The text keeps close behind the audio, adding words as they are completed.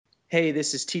Hey,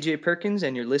 this is TJ Perkins,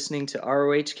 and you're listening to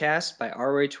ROH Cast by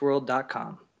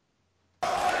ROHworld.com.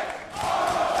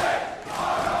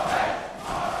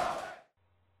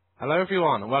 Hello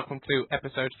everyone, and welcome to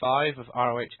episode 5 of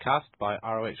ROH Cast by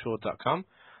ROHworld.com.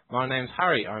 My name's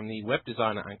Harry, I'm the web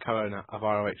designer and co-owner of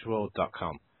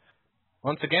ROHworld.com.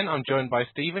 Once again, I'm joined by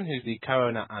Stephen, who's the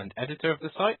co-owner and editor of the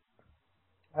site.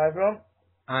 Hi everyone.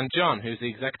 And John, who's the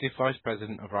executive vice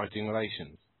president of writing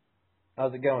relations.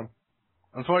 How's it going?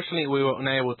 Unfortunately, we were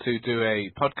unable to do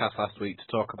a podcast last week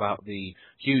to talk about the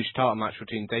huge title match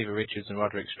between David Richards and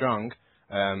Roderick Strong.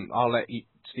 I'll let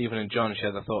Stephen and John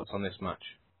share their thoughts on this match.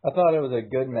 I thought it was a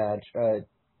good match. It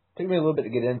took me a little bit to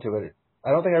get into it. I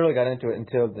don't think I really got into it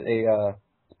until the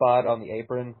spot on the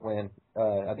apron when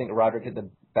I think Roderick hit the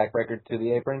backbreaker to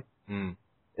the apron.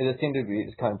 It just seemed to be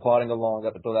just kind of plodding along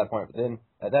up until that point. But then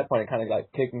at that point, it kind of got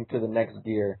kicked into the next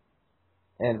gear.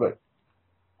 But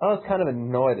I was kind of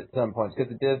annoyed at some points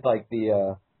because it did like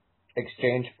the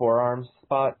exchange forearms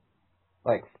spot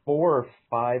like 4 or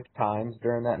 5 times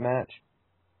during that match.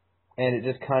 And it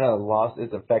just kind of lost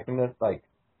its effectiveness. Like,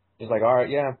 just like, all right,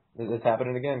 yeah, this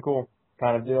happening again, cool,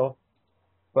 kind of deal.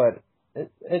 But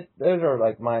those are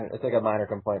like minor. It's like a minor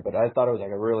complaint. But I thought it was like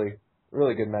a really,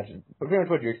 really good match. But pretty much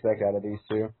what you expect out of these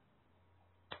two.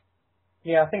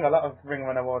 Yeah, I think a lot of Ring of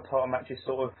Honor World title matches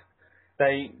sort of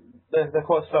they're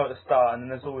quite slow at the start, and then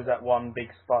there's always that one big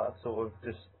spot that sort of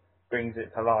just brings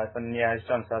it to life. And yeah, as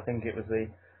John said, I think it was the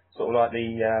sort of like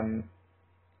the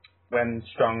when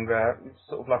Strong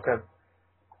sort of like a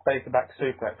back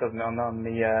suplex, doesn't it, on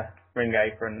the ring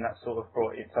apron, and that sort of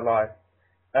brought it to life.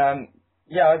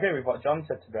 Yeah, I agree with what John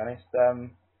said, to be honest.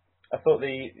 I thought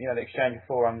the exchange of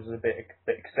forearms was a bit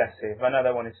excessive. I know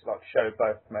they wanted to like show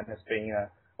both men as being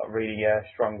like really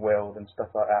strong-willed and stuff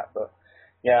like that, but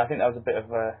yeah, I think that was a bit of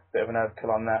an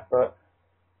overkill on that. But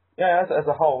yeah, as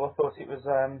a whole, I thought it was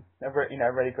a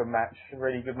really good match, a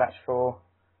really good match for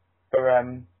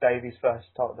Davy's first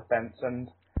title defence, and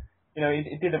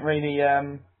it didn't really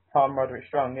harm Roderick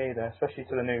Strong either, especially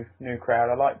to the new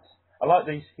crowd. I like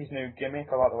his new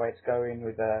gimmick. I like the way it's going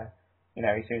with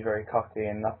he seems very cocky,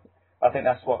 and I think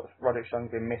that's what Roderick Strong's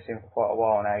been missing for quite a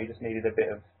while now. He just needed a bit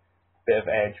of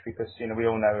edge because we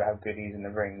all know how good he is in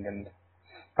the ring, and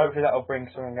hopefully that'll bring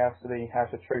something else to the House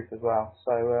of Truth as well.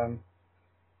 So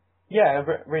yeah,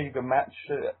 really good match,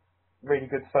 really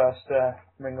good first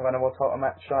Ring of Honor World title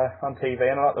match on TV,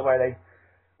 and I like the way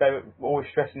they were always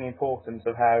stressing the importance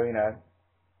of how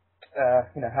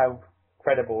how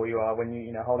credible you are when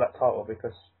you hold that title,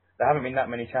 because there haven't been that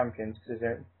many champions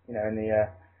in the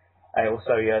 8 or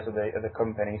so years of the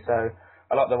company. So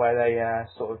I like the way they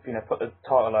sort of put the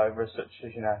title over as such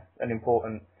as an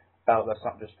important belt that's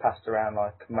not just passed around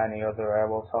like many other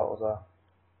world titles are.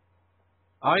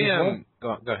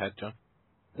 Go ahead, John.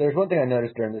 There's one thing I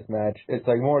noticed during this match. It's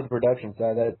like more of the production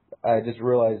side that I just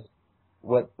realized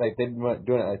what they've been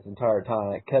doing it like this entire time.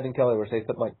 Like Kevin Kelly would say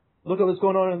something like, "Look at what's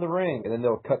going on in the ring," and then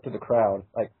they'll cut to the crowd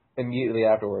like immediately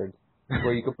afterwards,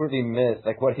 where you completely miss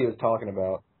like what he was talking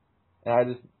about. And I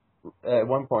just at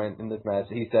one point in this match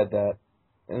he said that,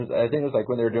 and I think it was like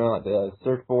when they were doing like the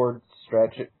surfboard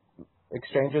stretch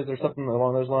exchanges or something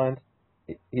along those lines.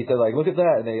 He said like, "Look at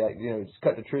that," and they just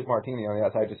cut to Truth Martini on the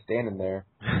outside just standing there.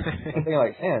 I'm thinking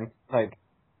like, man, like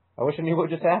I wish I knew what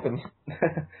just happened.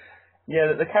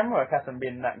 Yeah, the camera work hasn't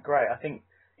been that great. I think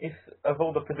if of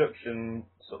all the production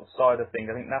sort of side of things,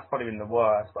 I think that's probably been the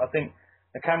worst. But I think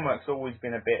the camera work's always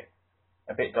been a bit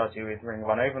dodgy with Ring of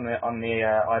Honor. Even on the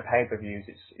iPay-per-views,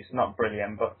 it's not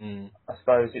brilliant. But I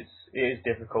suppose it is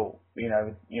difficult.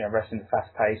 Wrestling's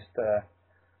fast-paced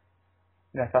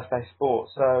sport.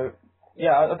 So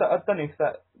yeah, I don't know if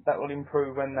that will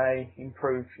improve when they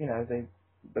improve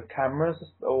the cameras,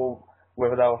 or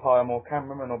whether they'll hire more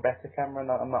cameramen or better cameramen.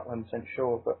 I'm not 100%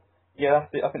 sure, but yeah, I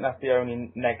think that's the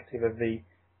only negative of the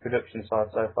production side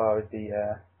so far is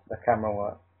the camera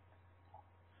work.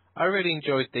 I really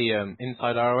enjoyed the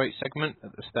Inside ROH segment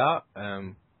at the start,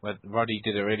 where Roddy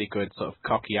did a really good sort of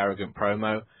cocky, arrogant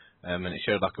promo, and it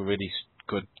showed like a really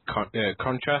good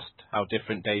contrast, how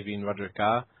different Davey and Roderick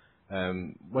are.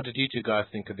 What did you two guys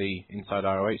think of the Inside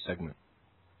ROH segment?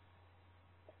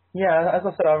 Yeah, as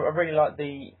I said, I really like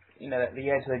the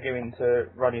edge they're giving to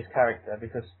Roddy's character,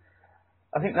 because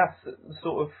I think that's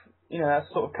sort of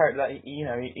character that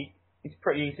it's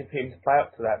pretty easy for him to play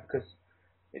up to that, because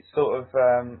it's sort of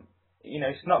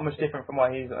it's not much different from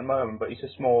what he is at the moment, but it's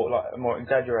just more like a more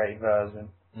exaggerated version,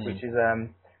 which is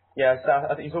so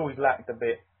I think he's always lacked a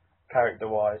bit character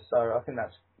wise, so I think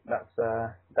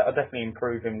that'll definitely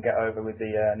improve him, get over with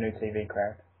the new TV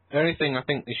crowd. The only thing I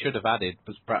think they should have added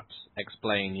was perhaps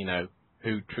explain,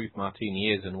 who Truth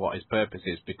Martini is and what his purpose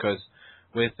is, because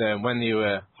with when they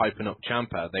were hyping up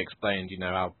Ciampa, they explained,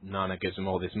 how Nana gives him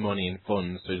all this money and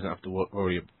funds, so he doesn't have to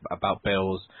worry about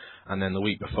bills. And then the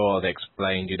week before, they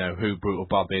explained, who Brutal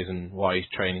Bob is and why he's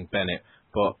training Bennett.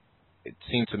 But it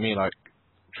seemed to me like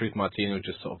Truth Martini was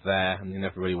just sort of there, and they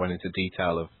never really went into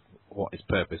detail of what his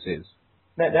purpose is.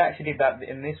 They actually did that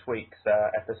in this week's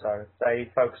episode.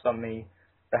 They focused on the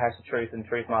House of Truth and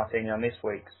Truth Martini on this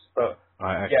week's, but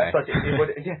right, okay. I suppose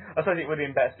it would have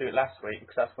been better to do it last week,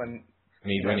 because that's when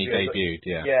he debuted,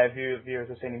 yeah. Yeah, viewers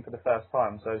were seeing him for the first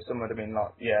time, so some would have been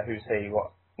like, yeah, who's he,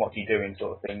 what's he doing,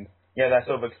 sort of thing. Yeah, they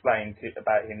sort of explained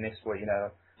about him this week,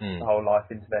 the whole life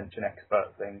intervention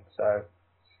expert thing. So,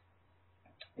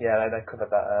 yeah, they covered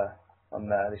that on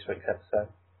this week's episode.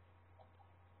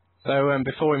 So,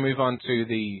 before we move on to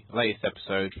the latest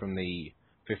episode from the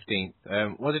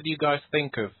 15th, what did you guys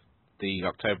think of the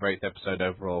October 8th episode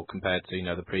overall compared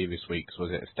to, the previous weeks?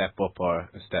 Was it a step up or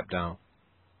a step down?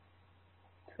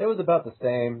 It was about the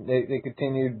same. They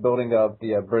continued building up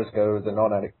the Briscoes and All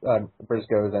Night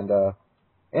Briscoes and All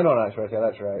Night Express. Yeah,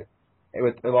 that's right.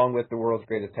 Along with the world's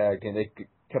greatest tag team, they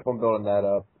kept on building that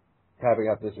up, having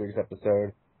up this week's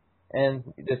episode, and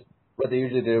just what they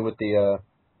usually do with the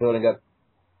building up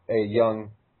a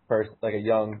young person, like a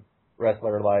young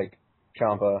wrestler like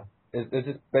Ciampa. It's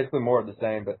just basically more of the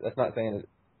same. But that's not saying that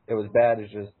it was bad.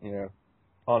 It's just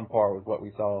on par with what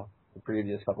we saw the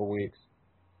previous couple of weeks.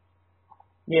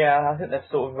 Yeah, I think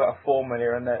they've sort of got a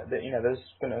formula, and that they're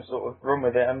just going to sort of run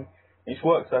with it, and it's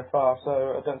worked so far. So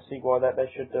I don't see why that they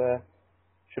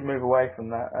should move away from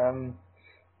that.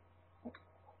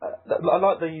 I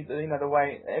like the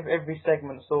way every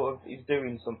segment sort of is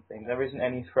doing something. There isn't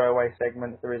any throwaway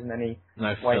segments. There isn't any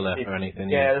no filler or anything.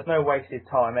 Yeah, there's no wasted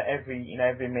time.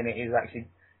 Every minute is actually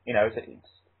it's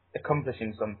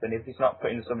accomplishing something. If it's not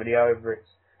putting somebody over,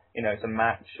 it's a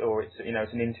match, or it's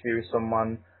it's an interview with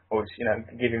someone, or it's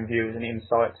giving viewers an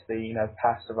insight to the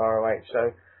past of ROH.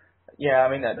 So yeah,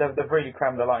 I mean they've really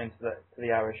crammed a lot into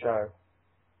the hour show.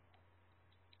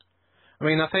 I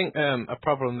mean, I think a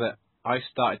problem that I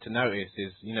started to notice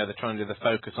is they're trying to do the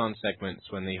focus on segments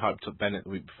when they hyped up Bennett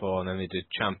the week before, and then they did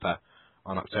Ciampa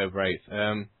on October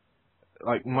 8th.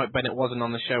 Like Mike Bennett wasn't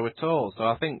on the show at all, so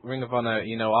I think Ring of Honor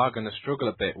are going to struggle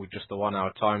a bit with just the 1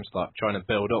 hour time slot, trying to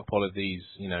build up all of these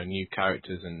new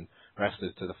characters and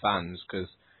wrestlers to the fans, because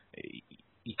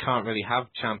you can't really have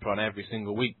Ciampa on every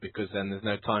single week, because then there's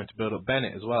no time to build up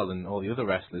Bennett as well and all the other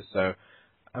wrestlers. So,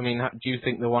 I mean, do you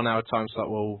think the 1 hour time slot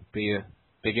will be a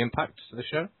big impact to the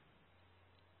show?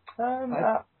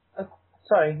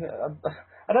 Sorry,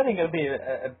 I don't think it'll be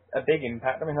a big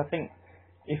impact. I mean, I think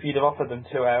if you'd have offered them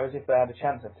 2 hours, if they had a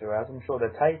chance of 2 hours, I'm sure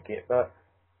they'd take it. But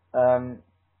an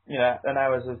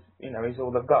hour's is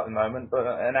all they've got at the moment. But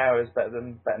an hour is better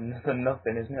than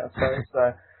nothing, isn't it? I suppose.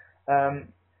 So,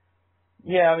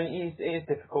 yeah, I mean, it is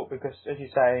difficult because, as you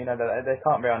say, they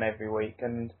can't be on every week,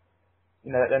 and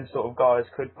them sort of guys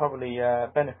could probably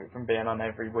benefit from being on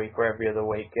every week or every other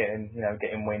week,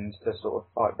 getting wins to sort of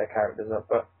hype their characters up.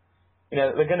 But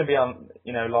they're going to be on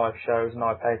live shows and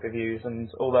pay-per-views, and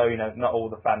although not all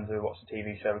the fans who watch the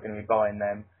TV show are going to be buying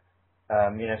them, so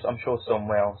I'm sure some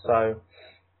will. So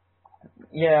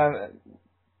yeah,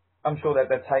 I'm sure that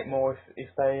they'd take more if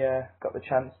they got the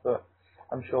chance, but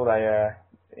I'm sure they're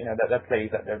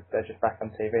pleased that they're just back on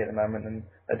TV at the moment, and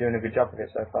they're doing a good job of it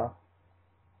so far.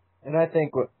 And I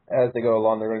think as they go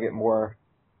along, they're going to get more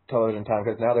television time,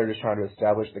 because now they're just trying to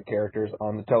establish the characters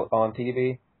on on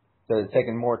TV. So it's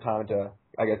taking more time to,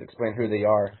 I guess, explain who they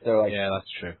are. So yeah, that's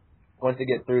true. Once they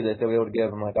get through this, they'll be able to give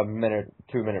them like a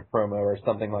 2-minute promo or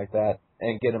something like that,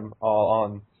 and get them all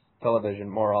on television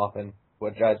more often,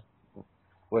 which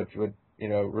would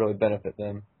really benefit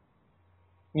them.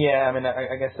 Yeah, I mean,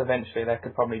 I guess eventually they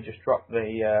could probably just drop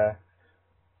the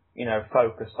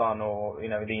focus on, or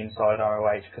the inside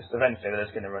ROH, because eventually they're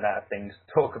just going to run out of things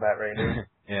to talk about, really.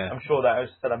 Yeah. I'm sure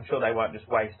they won't just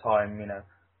waste time,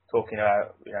 talking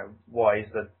about why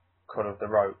is the cut of the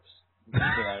ropes,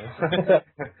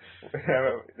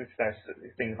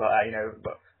 things like that,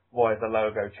 but why is the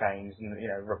logo changed, and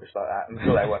rubbish like that. I'm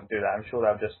sure they won't do that. I'm sure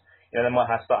they'll just they might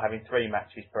start having 3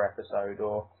 matches per episode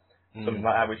or something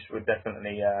like that, which would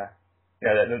definitely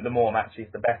the more matches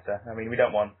the better. I mean, we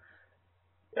don't want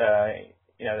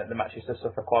the matches to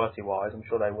suffer quality wise. I'm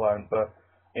sure they won't, but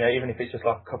even if it's just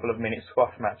like a couple of minute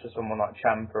squash match with someone like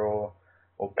Ciampa or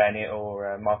Bennett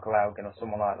or Michael Elgin or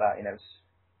someone like that,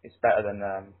 it's better than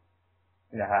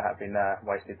having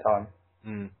wasted time.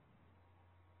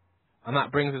 And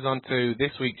that brings us on to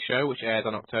this week's show, which aired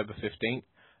on October 15th.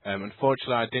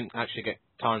 Unfortunately, I didn't actually get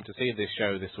time to see this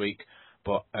show this week,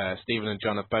 but Stephen and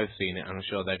John have both seen it, and I'm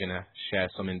sure they're going to share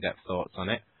some in-depth thoughts on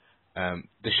it.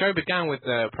 The show began with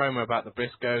a promo about the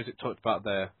Briscoes. It talked about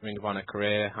their Ring of Honor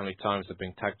career, how many times they've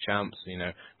been tag champs,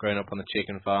 growing up on the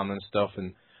chicken farm and stuff,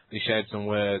 and they shared some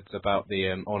words about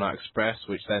the All Night Express,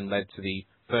 which then led to the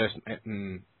first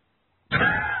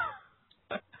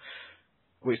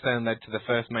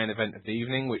main event of the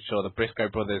evening, which saw the Briscoe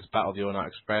brothers battle the All Night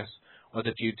Express. What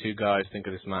did you two guys think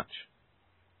of this match?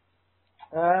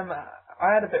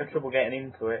 I had a bit of trouble getting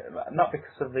into it, not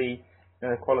because of the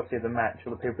the quality of the match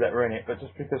or the people that were in it, but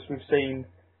just because we've seen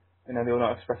the All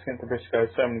Night Express against the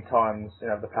Briscoes so many times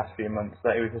the past few months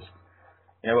that it was just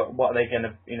what are they going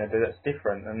to do that's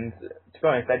different. And to be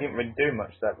honest, they didn't really do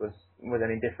much that was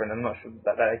any different. I'm not sure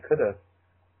that they could have.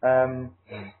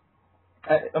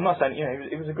 I'm not saying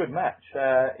it was a good match.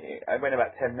 It went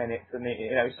about 10 minutes, and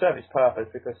it served its purpose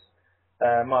because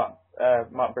Mark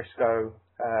Briscoe,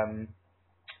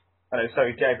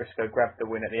 Jay Briscoe grabbed the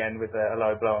win at the end with a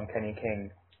low blow on Kenny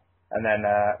King, and then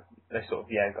they sort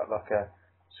of got like a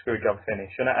screw job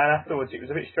finish. And afterwards, it was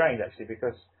a bit strange actually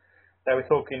because they were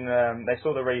talking. They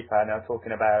saw the replay and they were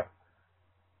talking about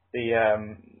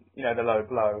the the low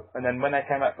blow, and then when they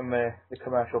came out from the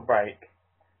commercial break,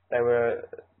 they were.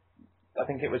 I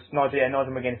think it was Nigel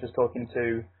McGuinness was talking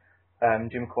to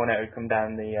Jim Cornette who'd come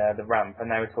down the ramp,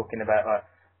 and they were talking about like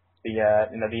the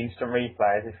the instant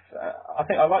replays. I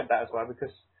think I like that as well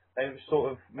because they were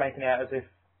sort of making it out as if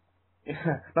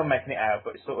not making it out,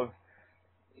 but sort of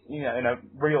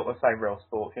real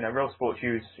sports. Real sports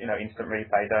use instant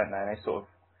replay, don't they? And they sort of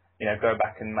go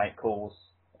back and make calls.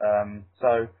 Cornette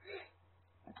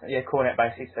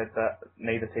basically said that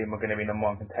neither team were going to be number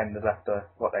one contenders after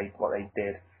what they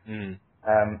did.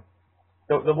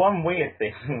 The one weird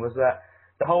thing was that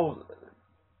the whole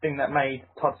thing that made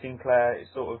Todd Sinclair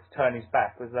sort of turn his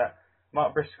back was that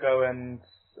Mark Briscoe and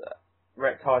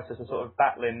Rex Titus were sort of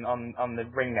battling on the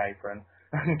ring apron,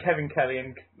 and Kevin Kelly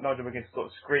and Nigel McGuinness sort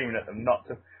of screaming at them not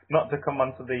to come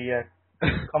onto the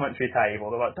commentary table.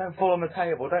 They're like, "Don't fall on the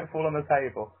table! Don't fall on the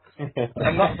table!"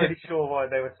 I'm not really sure why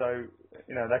they were so.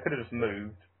 They could have just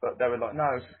moved. But they were like,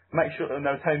 no, make sure, and they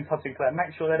were telling Todd Sinclair,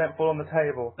 make sure they don't fall on the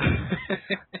table.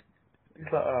 He's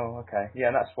like, oh, okay. Yeah,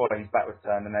 and that's why his back was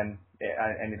turned, and then it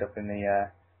ended up in the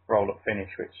roll-up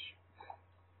finish, which,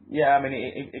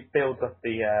 it builds up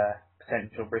the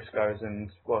potential Briscoes and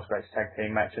World's Greatest Tag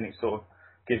Team match, and it sort of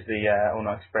gives the All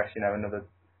Night Express, another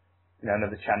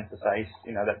chance to say,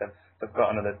 that they've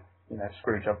got another,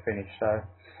 screw job finish. So,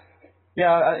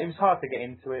 it was hard to get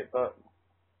into it, but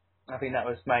I think that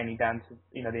was mainly down to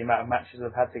the amount of matches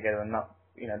they've had together and not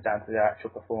down to their actual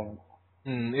performance.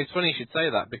 It's funny you should say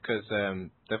that because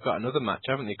they've got another match,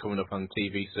 haven't they, coming up on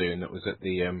TV soon that was at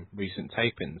the recent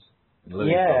tapings in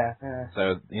Louisville. Yeah.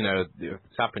 So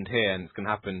it's happened here and it's going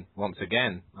to happen once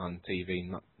again on TV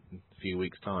in a few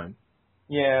weeks' time.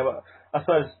 Yeah, but I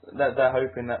suppose that they're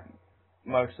hoping that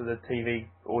most of the TV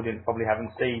audience probably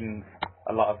haven't seen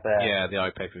a lot of their the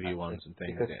iPay-per-view ones and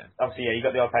things. Because obviously, you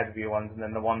got the iPay-per-view ones, and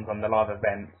then the ones on the live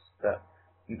events that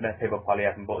people probably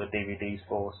haven't bought the DVDs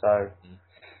for. So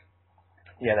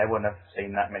they wouldn't have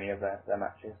seen that many of their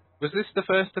matches. Was this the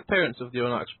first appearance of the All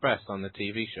Night Express on the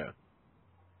TV show?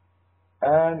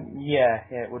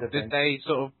 It would have been. Did they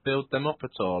sort of build them up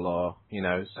at all, or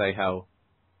say how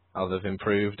they've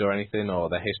improved or anything, or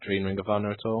their history in Ring of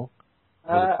Honor at all?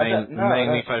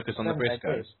 Mainly focus on the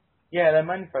Briscoes. Yeah, they're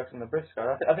mainly focused on the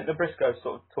Briscoes. I think the Briscoes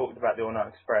sort of talked about the All Night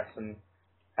Express and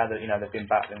how they've been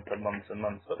battling for months and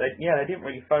months, but they didn't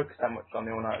really focus that much on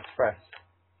the All Night Express.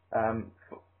 From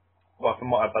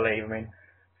what I believe, it's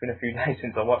been a few days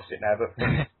since I watched it now, but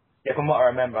from what I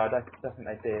remember, I don't think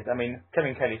they did.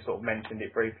 Kevin Kelly sort of mentioned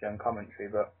it briefly on commentary,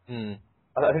 but I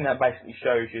think that basically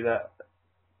shows you that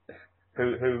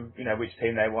who which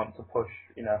team they want to push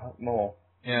more.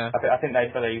 Yeah, I think they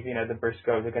believe the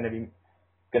Briscoes are going to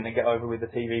get over with the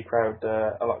TV crowd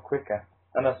a lot quicker.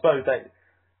 And I suppose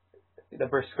the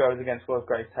Briscoes against World's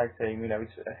Greatest Tag Team,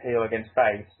 it's a heel against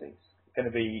face. It's going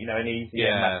to be, an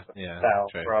easier match to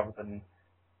sell rather than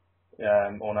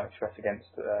All Night Express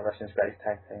against Wrestling's Greatest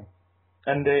Tag Team.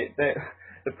 And the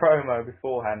promo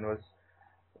beforehand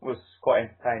was quite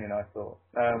entertaining, I thought.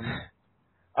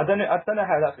 I don't know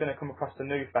how that's going to come across to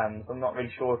new fans. I'm not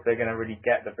really sure if they're going to really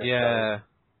get the Briscoes. Yeah.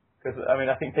 Because,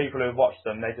 I think people who have watched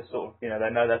them, they just sort of, they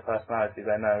know their personalities,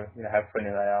 they know, how funny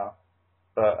they are.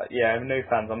 But, new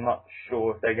fans, I'm not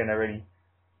sure if they're going to really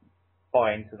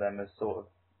buy into them as sort of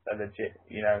a legit,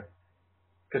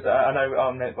 because I know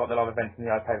on the live events and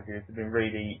the iPay-per-views have been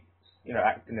really,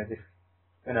 acting as if,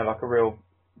 like a real,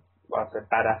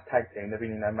 badass tag team. They've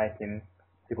been, making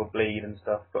people bleed and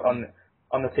stuff. But on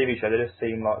on the TV show they just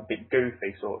seem like a bit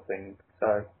goofy sort of thing.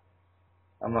 So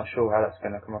I'm not sure how that's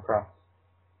going to come across.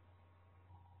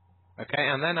 Okay,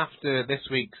 and then after this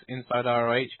week's Inside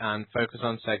ROH and Focus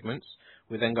on segments,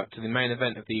 we then got to the main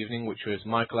event of the evening, which was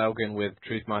Michael Elgin with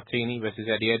Truth Martini versus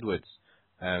Eddie Edwards.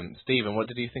 Stephen, what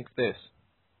did you think of this?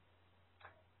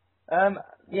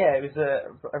 Yeah, it was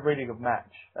a really good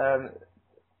match.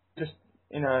 Just,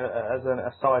 as an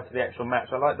aside to the actual match,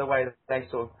 I like the way that they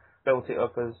sort of built it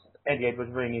up as Eddie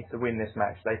Edwards really needs to win this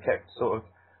match. They kept sort of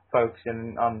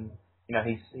focusing on,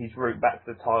 his route back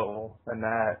to the title and,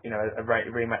 a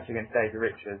rematch against David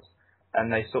Richards.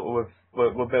 And they sort of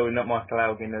were building up Michael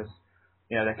Elgin as,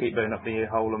 they keep building up the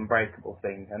whole unbreakable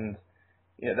thing. And,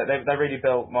 they really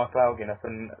built Michael Elgin up,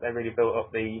 and they really built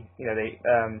up the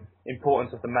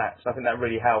importance of the match. And I think that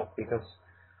really helped because,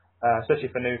 especially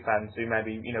for new fans who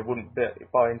maybe wouldn't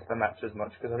buy into the match as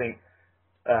much, because I think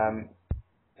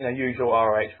usual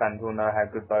ROH fans will know how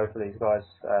good both of these guys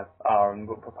are, and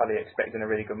will probably expecting a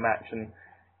really good match. And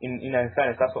in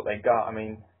fairness, that's what they got. I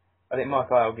mean, I think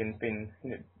Michael Elgin's been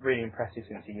really impressive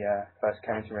since he first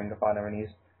came to Ring of Honor, and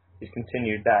he's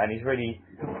continued that, and he's really,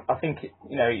 I think,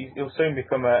 he'll soon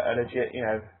become a legit,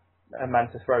 a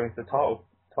man to throw into the title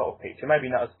picture. Maybe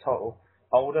not as a title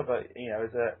holder, but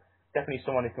as definitely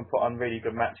someone who can put on really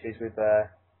good matches with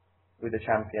the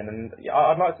champion. And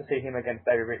I'd like to see him against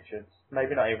David Richards.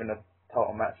 Maybe not even a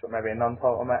title match, but maybe a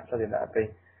non-title match. I think that'd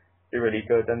be really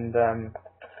good. And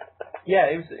yeah,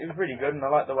 it was really good, and I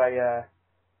like the way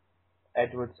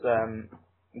Edwards, the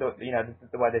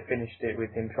way they finished it with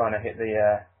him trying to hit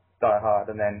the Die Hard,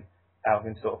 and then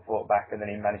Elgin sort of fought back, and then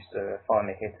he managed to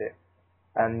finally hit it.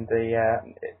 And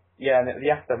the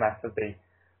aftermath of the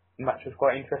match was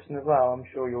quite interesting as well. I'm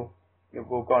sure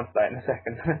we'll go on to that in a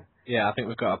second. Yeah, I think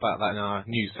we've got about that in our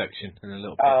news section in a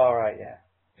little bit. Oh, all right, yeah.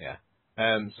 Yeah.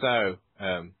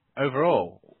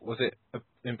 Overall, was it an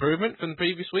improvement from the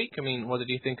previous week? I mean, what did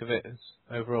you think of it as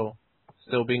overall?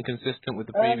 Still being consistent with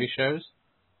the previous shows?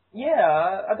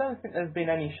 Yeah, I don't think there's been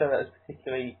any show that has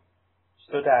particularly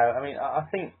stood out. I mean, I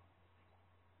think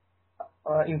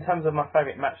in terms of my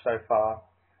favourite match so far,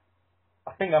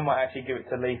 I think I might actually give it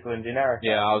to Lethal and Generico.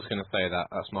 Yeah, I was going to say that.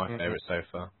 That's my favourite so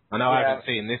far. I know I haven't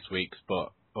seen this week's,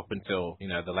 but up until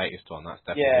the latest one, that's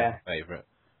definitely my favourite.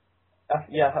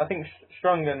 I think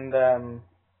Strong and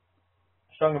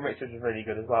Richards was really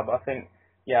good as well. But I think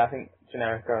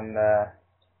Generico and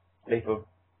Lethal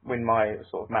win my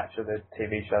sort of match of the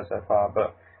TV show so far.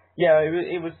 But yeah,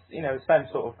 it was the same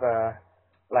sort of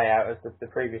layout as the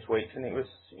previous weeks, and it was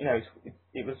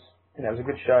it was a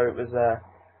good show. It was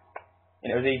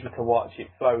it was easy to watch. It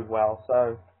flowed well.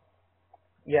 So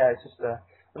yeah, it's just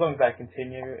as long as they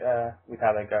continue with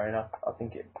how they're going, I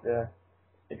think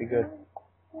it'd be good.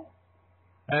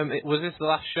 Was this the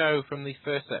last show from the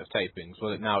first set of tapings?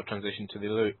 Will it now transition to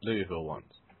the Louisville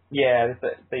ones? Yeah,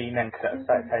 the next set of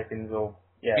tapings will.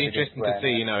 Yeah, it'd be interesting to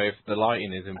see, if the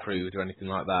lighting is improved or anything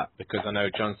like that, because I know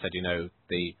John said,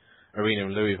 the arena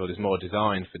in Louisville is more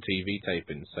designed for TV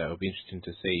tapings, so it'll be interesting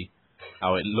to see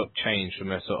how it looked changed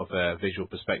from a sort of a visual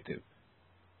perspective.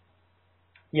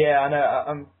 Yeah, I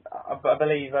know. I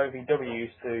believe OVW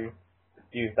used to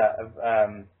use that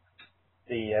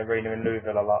the arena in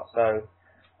Louisville a lot, so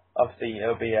obviously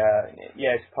it'll be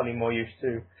it's probably more used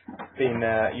to being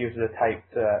used as a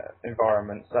taped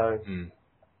environment. So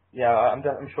yeah,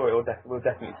 I'm sure we'll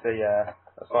definitely see a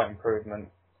slight improvement,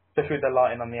 especially with the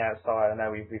lighting on the outside. I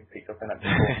know we've picked up on that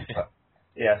before, but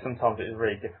yeah, sometimes it is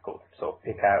really difficult to sort of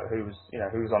pick out who's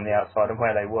on the outside and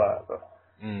where they were. But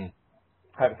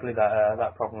hopefully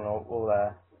that problem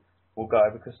will go,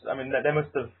 because I mean they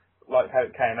must have liked how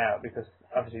it came out, because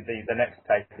obviously the next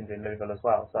taping's in Louisville as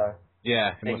well. So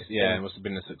yeah, it must have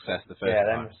been a success the first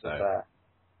time.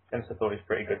 They must have thought it was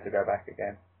pretty good to go back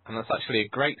again. And that's actually a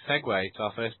great segue to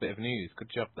our first bit of news.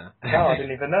 Good job there. Oh, I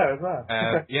didn't even know as well.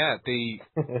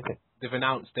 They've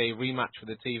announced a rematch for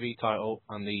the TV title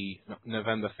on the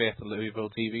November 5th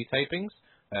Louisville TV tapings.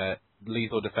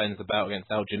 Lethal defends the belt against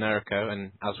El Generico,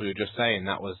 and as we were just saying,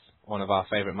 that was one of our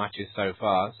favourite matches so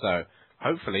far. So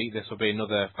hopefully this will be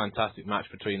another fantastic match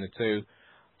between the two.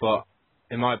 But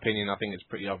in my opinion, I think it's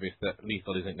pretty obvious that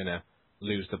Lethal isn't going to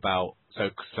lose the belt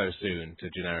so soon to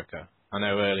Generico. I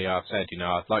know earlier I've said,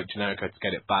 I'd like Generico to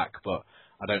get it back, but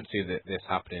I don't see this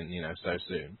happening, so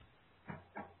soon.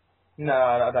 No,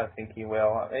 I don't think he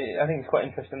will. I think it's quite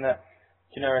interesting that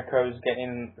Generico's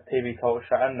getting the TV title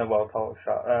shot and the world title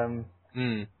shot. I'm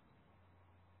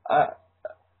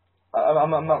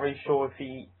not really sure if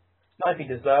he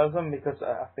deserves them, because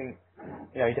I think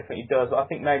he definitely does. I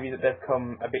think maybe that they've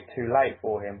come a bit too late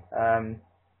for him.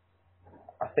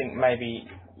 I think maybe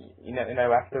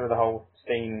after the whole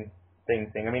Steen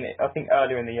thing. I mean, I think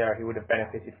earlier in the year he would have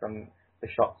benefited from the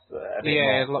shots a bit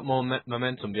more. There's a lot more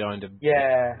momentum behind him.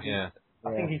 Yeah. Yeah.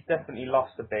 I think he's definitely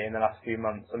lost a bit in the last few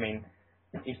months. I mean,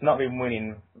 he's not been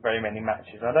winning very many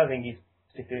matches. I don't think he's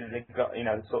particularly got,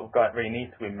 the sort of guy that really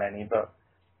needs to win many, but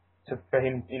for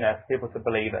him, for people to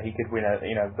believe that he could win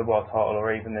the world title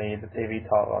or even the TV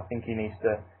title, I think he needs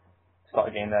to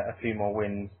start getting a few more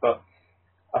wins. But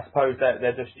I suppose that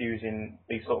they're just using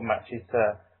these sort of matches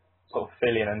to sort of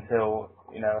fill in until,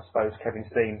 I suppose Kevin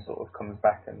Steen sort of comes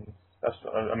back, and I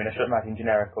should imagine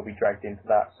Generic will be dragged into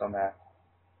that somehow.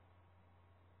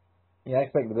 Yeah, I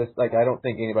expect this. I don't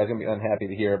think anybody's gonna be unhappy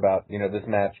to hear about this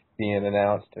match being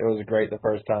announced. It was great the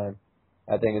first time.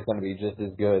 I think it's gonna be just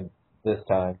as good this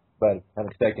time. But I'm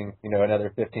expecting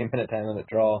another 15-minute time limit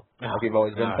draw like we've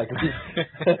always been.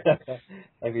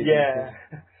 Yeah,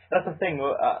 that's the thing.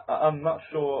 I'm not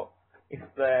sure if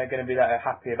they're going to be that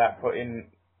happy about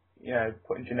putting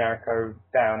Generico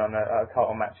down on a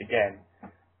title match again,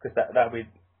 because that'll be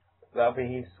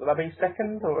his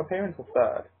second or appearance or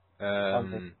third.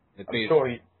 It'd I'm be sure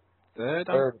he third.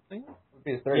 Third. I think. Would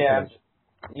be his third. Yeah, match.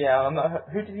 yeah. I'm not.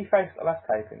 Who did he face at the last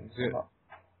taping?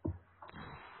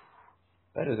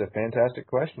 That is a fantastic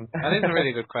question. That is a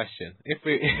really good question. If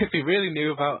we really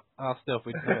knew about our stuff,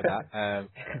 we'd know that.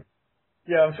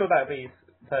 Yeah, I'm sure that'd be his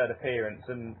third appearance,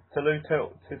 and to lose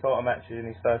two title matches in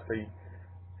his first three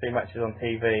matches on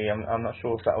TV, I'm not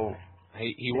sure if that'll.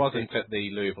 He wasn't at the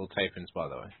Louisville tapings, by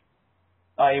the way.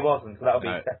 Oh, he wasn't, so that'll be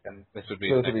his second. This would be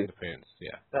his second appearance,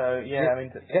 yeah. So, yeah, I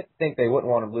mean... I think they wouldn't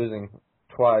want him losing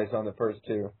twice on the first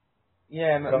two.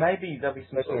 Yeah, maybe there'll be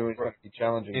some Especially sort of... be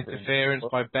challenging interference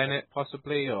by Bennett,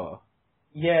 possibly, or...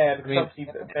 Yeah, because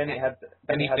obviously Bennett had...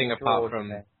 Anything apart from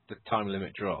the time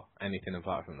limit draw. Anything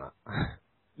apart from that.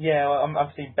 Yeah, well,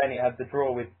 obviously Bennett had the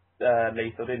draw with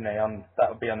Lethal, didn't he? That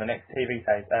would be on the next TV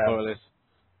tape.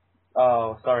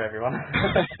 Oh, sorry, everyone.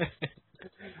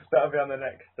 That'll be on the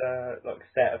next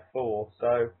set of 4.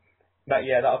 So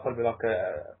that'll probably be like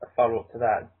a follow up to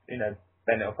that.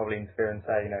 Bennett will probably interfere and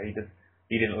say,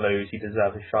 he didn't lose, he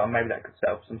deserves a shot. And maybe that could set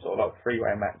up some sort of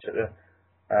three-way match at the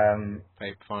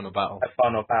final battle.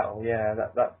 Final battle, yeah,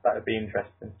 that would be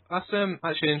interesting. That's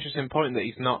actually an interesting point that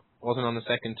wasn't on the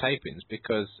second tapings,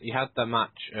 because he had that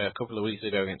match a couple of weeks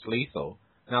ago against Lethal.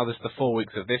 Now there's the 4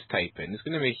 weeks of this taping. There's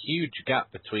going to be a huge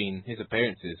gap between his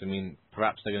appearances. I mean,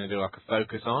 perhaps they're going to do a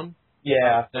focus on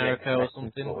Jericho or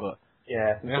something, but we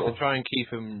have to try and keep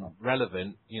him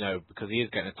relevant, because he is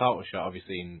getting a title shot,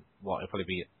 obviously, in it'll probably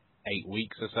be 8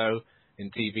 weeks or so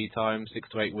in TV time, 6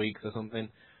 to 8 weeks or something.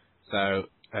 So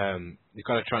you've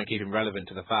got to try and keep him relevant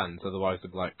to the fans, otherwise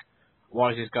they'll be like,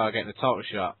 why is this guy getting a title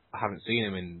shot? I haven't seen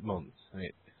him in months.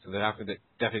 So they're definitely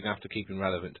going to have to keep him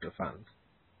relevant to the fans.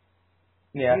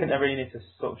 Yeah, I think they really need to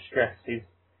sort of stress his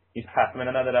past. I mean,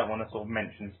 I know they don't want to sort of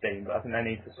mention Steen, but I think they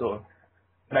need to sort of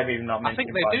maybe even not mention. I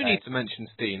think they do need to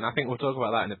mention Steen. I think we'll talk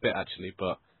about that in a bit, actually.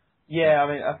 But yeah, I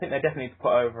mean, I think they definitely need to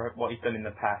put over what he's done in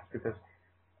the past, because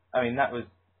I mean that was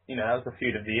the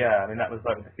feud of the year. I mean that was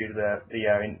like the feud of the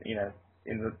year in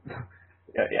the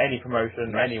any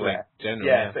promotion anywhere.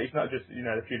 Generally, so it's not just the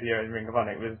feud of the year in Ring of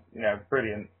Honor. It was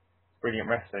brilliant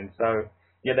wrestling. So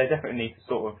yeah, they definitely need to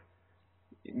sort of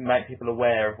make people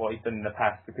aware of what he's done in the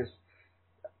past, because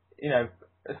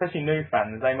especially new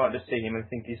fans, they might just see him and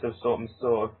think he's some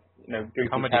sort of goofy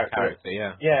comedy character,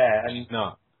 yeah, and he's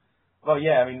not. Well,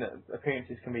 yeah, I mean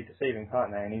appearances can be deceiving, can't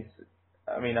they?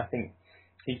 And I think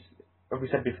he's, as we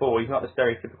said before, he's not the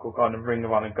stereotypical kind of Ring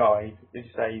of Honor guy. As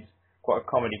you say, he's quite a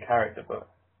comedy character, but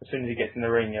as soon as he gets in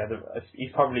the ring,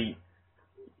 he's probably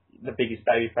the biggest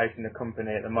babyface in the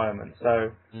company at the moment. So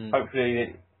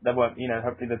hopefully they won't,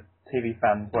 hopefully the TV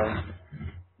fans won't,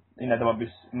 there won't be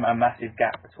a massive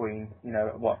gap between,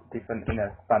 what different,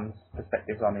 fans'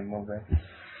 perspectives on him will be.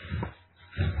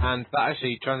 And that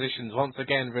actually transitions once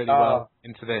again really well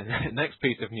into the next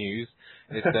piece of news,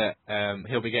 is that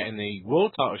he'll be getting the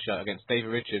world title shot against David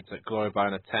Richards at Glory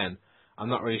Bound 10. I'm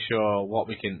not really sure what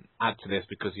we can add to this,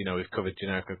 because, we've covered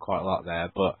Generico quite a lot there,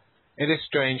 but it is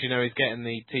strange, he's getting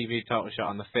the TV title shot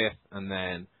on the 5th, and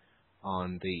then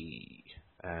on the...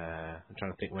 I'm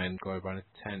trying to think when Glory Bound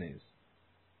 10 is.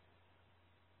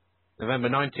 November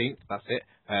 19th, that's it.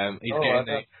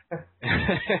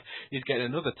 He's getting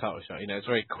another title shot. It's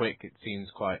very quick. It seems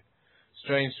quite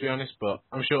strange, to be honest, but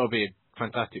I'm sure it'll be a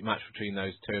fantastic match between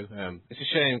those two. It's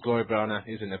a shame Glory Bound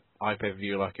isn't an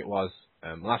iPay-per-view like it was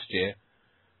last year.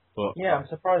 But yeah, I'm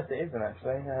surprised it isn't,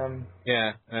 actually.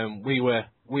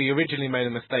 We originally made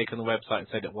a mistake on the website and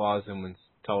said it was, and was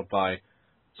told by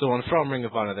someone from Ring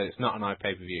of Honor that it's not an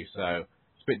iPay-per-view, so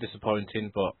it's a bit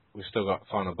disappointing, but we've still got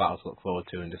Final Battle to look forward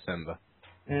to in December.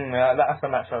 That's a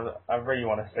match I really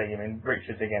want to see. I mean,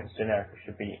 Richards against Generico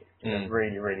should be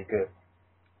really, really good.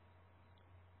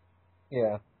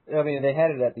 Yeah. I mean, they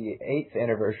had it at the 8th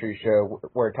anniversary show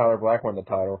where Tyler Black won the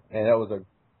title, and that was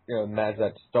a match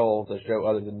that stole the show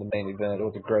other than the main event. It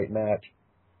was a great match.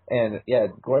 And, yeah,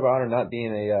 Glory by Honor not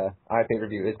being a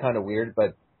pay-per-view is kind of weird,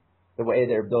 but the way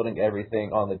they're building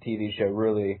everything on the TV show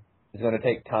really is going to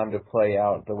take time to play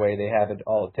out the way they have it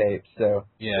all taped. So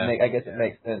I guess it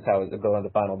makes sense how it's going to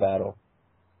the final battle.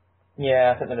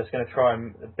 Yeah, I think they're just going to try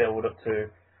and build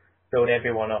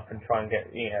everyone up and try and get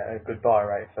a good buy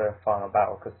rate for final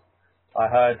battle, because I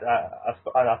heard,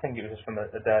 I think it was just from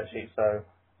the dirt sheet, so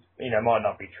it might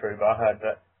not be true, but I heard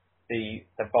that the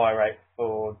buy rate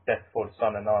for Death Before the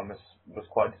Sun and Nine was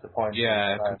quite disappointing.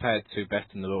 Yeah, so. Compared to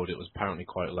Best in the World, it was apparently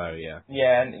quite low. Yeah.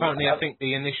 Yeah, and apparently I think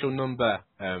the initial number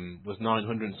was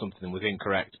 900 and something, was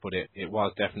incorrect, but it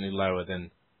was definitely lower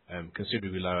than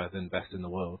considerably lower than Best in the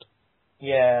World.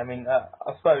 Yeah, I mean,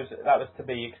 I suppose that was to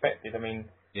be expected. I mean,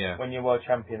 yeah. When your world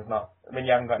champion's not, when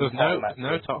you haven't got any title matches.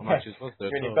 No title matches, was there?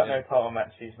 When you've got no title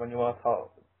matches, when your world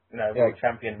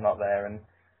champion's not there, and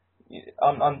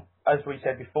on as we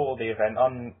said before the event,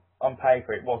 on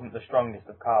paper it wasn't the strongest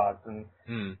of cards, and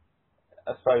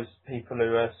I suppose people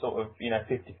who are sort of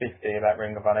 50-50 about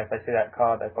Ring of Honor, if they see that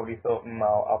card, they probably thought,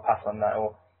 I'll pass on that,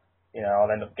 or I'll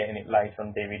end up getting it later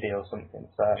on DVD or something.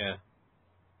 So yeah.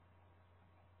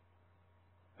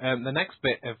 The next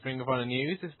bit of Ring of Honor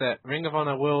news is that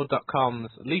RingOfHonorWorld.com's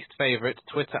least favourite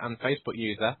Twitter and Facebook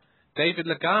user, David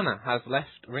Lagana, has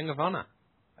left Ring of Honor.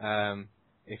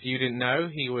 If you didn't know,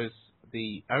 he was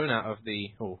the owner of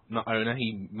he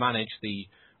managed the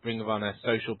Ring of Honor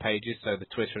social pages, so the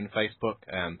Twitter and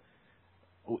Facebook.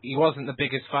 He wasn't the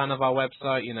biggest fan of our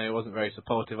website, he wasn't very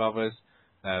supportive of us.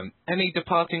 Any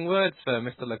departing words for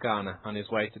Mr. Lagana on his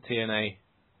way to TNA?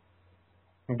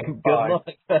 Good luck.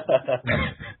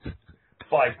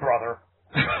 Bye, brother.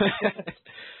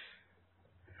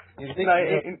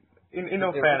 In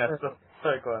all fairness,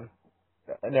 sorry, go on.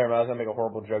 Never mind, I was going to make a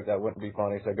horrible joke that wouldn't be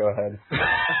funny, so go ahead.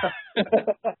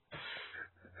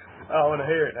 I want to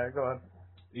hear it now, go on.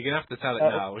 You're going to have to tell it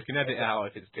now. We can edit it out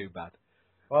if it's too bad.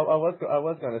 Well, I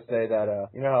was going to say that,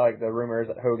 how the rumors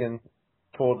that Hogan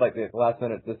pulled the last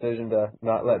minute decision to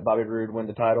not let Bobby Roode win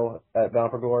the title at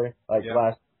Bound for Glory?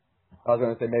 I was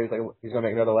going to say maybe it's he's going to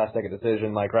make another last second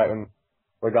decision, right when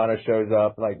Lagana shows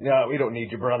up, no, we don't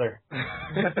need you, brother.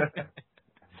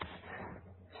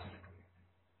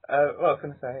 What I was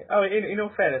going to say, in all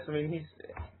fairness, I mean,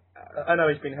 I know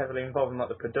he's been heavily involved in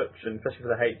the production, especially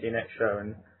for the HDNX show,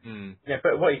 and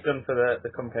but what he's done for the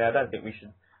company, I don't think we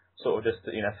should sort of just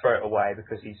throw it away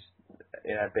because he's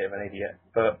a bit of an idiot.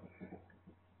 But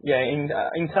yeah,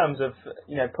 in terms of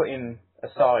putting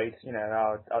aside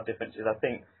our differences, I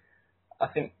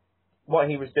think what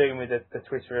he was doing with the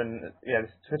Twitter and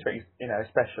Twitter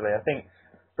especially, I think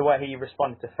the way he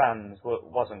responded to fans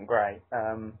wasn't great.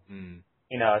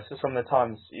 So some of the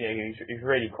times he's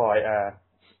really quite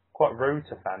rude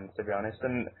to fans, to be honest.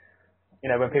 And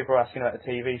when people were asking about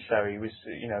the TV show, he was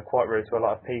quite rude to a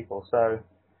lot of people. So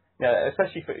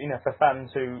especially for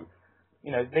fans who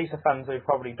these are fans who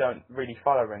probably don't really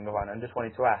follow Ring of Honor and just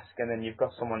wanted to ask, and then you've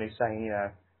got someone who's saying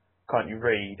can't you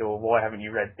read, or why haven't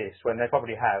you read this, when they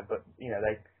probably have, but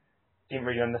they didn't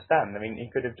really understand. I mean, he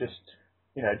could have just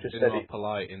just said more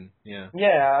polite and Yeah,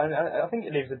 and I think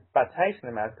it leaves a bad taste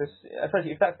in their mouth, because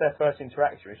especially if that's their first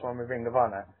interaction with someone with Ring of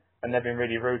Honor and they've been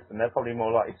really rude to them, they're probably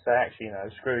more likely to say, actually,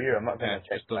 screw you, I'm not going to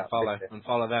check them out. Just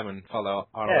unfollow them and follow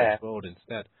our World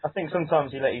instead. I think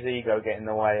sometimes you let his ego get in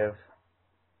the way of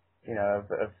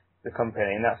of the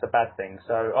company, and that's a bad thing.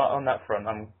 So on that front,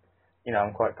 I'm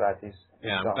quite glad he's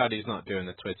I'm glad he's not doing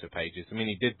the Twitter pages. I mean,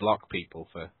 he did block people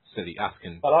for silly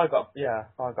asking. Well, I got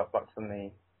blocked from the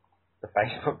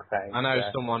Facebook page. I know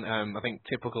someone, I think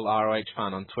typical ROH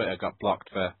fan on Twitter got blocked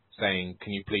for saying,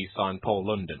 "Can you please sign Paul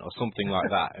London?" or something like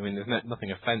that. I mean, there's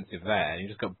nothing offensive there, and he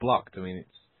just got blocked. I mean,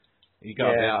 you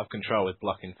got to be out of control with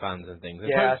blocking fans and things.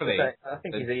 And hopefully, I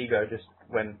think his ego just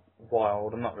went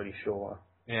wild. I'm not really sure.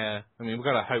 Yeah, I mean, we've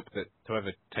got to hope that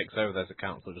whoever takes over as a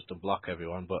council just to block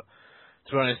everyone, but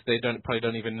to be honest, they probably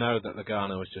don't even know that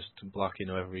Lagana was just blocking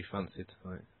whoever he fancied.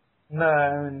 Right? No,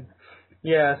 I mean,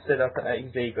 I said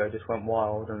his ego just went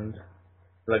wild and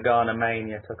Lagana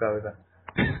mania took over.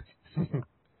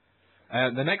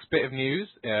 The next bit of news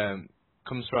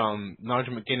comes from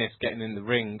Nigel McGuinness getting in the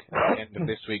ring at the end of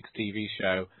this week's TV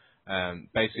show.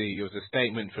 Basically, it was a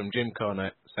statement from Jim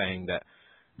Cornette saying that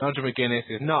Nigel McGuinness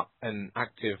is not an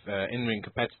active in-ring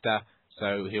competitor,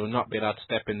 so he will not be allowed to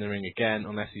step in the ring again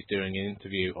unless he's doing an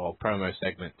interview or promo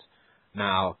segment.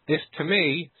 Now, this to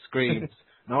me screams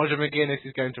Nigel McGuinness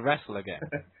is going to wrestle again.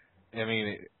 I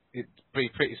mean, it'd be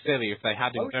pretty silly if they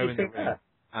had him go in the ring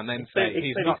and then say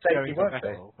he's not going to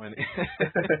wrestle. When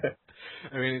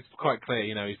I mean, it's quite clear,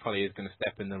 you know, he probably is going to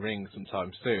step in the ring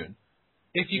sometime soon.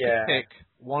 If you could pick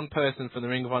one person from the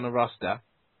Ring of Honor roster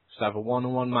to have a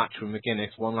one-on-one match with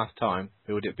McGuinness one last time,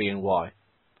 who would it be and why?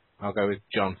 I'll go with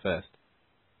John first.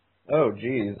 Oh,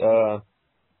 geez.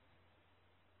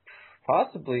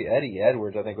 Possibly Eddie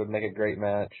Edwards, I think, would make a great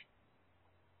match.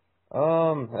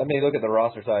 I mean, look at the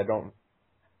roster side. Don't,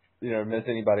 miss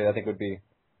anybody I think would be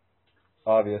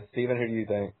obvious. Steven, who do you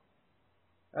think?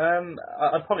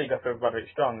 I'd probably go for Roderick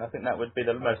Strong. I think that would be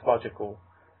the most logical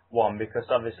one because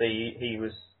obviously he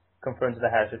was confronted the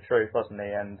House of Truth, wasn't he?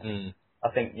 And I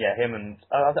think, him and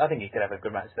I think he could have a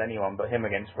good match with anyone, but him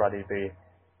against Roddy would be,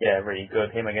 really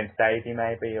good. Him against Davey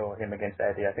maybe, or him against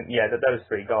Eddie. I think, those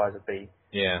three guys would be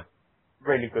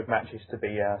really good matches to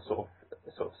be sort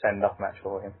of send off match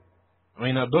for him. I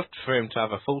mean, I'd love for him to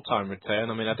have a full-time return.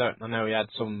 I mean, I know he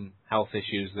had some health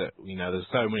issues that, there's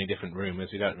so many different rumours,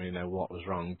 we don't really know what was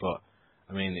wrong, but,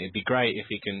 I mean, it'd be great if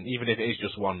he can, even if it is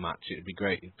just one match, it'd be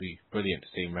great, it'd be brilliant to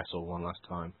see him wrestle one last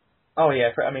time. Oh, yeah,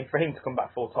 for him to come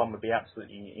back full-time would be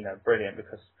absolutely, brilliant,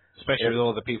 because... Especially with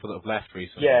all the people that have left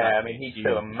recently. Yeah, I mean, he'd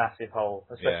fill a massive hole,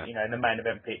 especially, in the main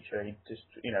event picture, he'd just,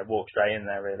 walk straight in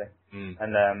there, really.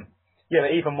 And,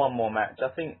 even one more match. I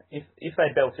think if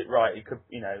they built it right, it could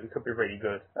be really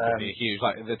good. It'd be huge,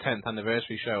 like the 10th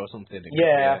anniversary show or something.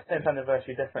 10th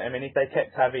anniversary, definitely. I mean, if they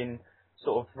kept having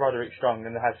sort of Roderick Strong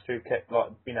and the House Two kept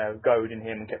goading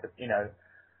him and kept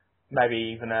maybe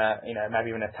even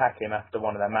attack him after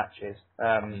one of their matches.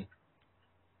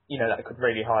 That could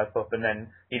really hype up, and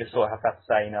then he'd just sort of have to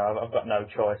say, I've got no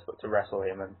choice but to wrestle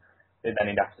him, and then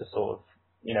he'd have to sort of,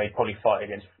 he'd probably fight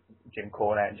against Jim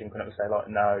Cornette, and Jim Cornette would say, like,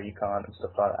 no, you can't, and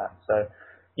stuff like that. So,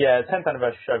 the 10th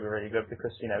anniversary show would be really good,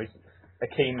 because, he's a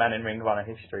key man in Ring of Honor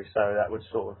history, so that would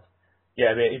sort of,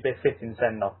 it'd be a fitting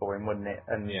send-off for him, wouldn't it?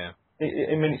 And,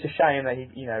 I mean, it's a shame that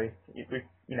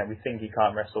we think he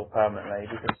can't wrestle permanently,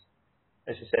 because,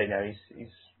 as you say,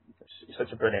 he's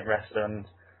such a brilliant wrestler, and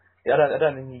I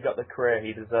don't think he got the career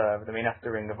he deserved. I mean,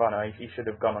 after Ring of Honor, he should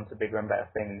have gone on to bigger and better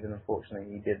things, and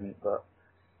unfortunately he didn't, but...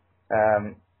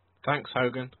 Thanks,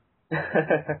 Hogan.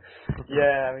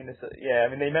 I mean,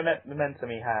 the momentum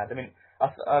he had. I mean,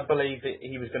 I believe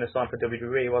he was going to sign for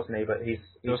WWE, wasn't he? But he's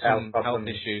some health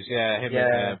issues. Him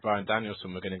and Bryan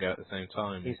Danielson were going to go at the same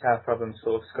time. His health problems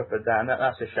sort of scuppered down.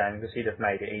 That's a shame because he'd have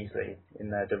made it easily in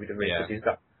WWE because he's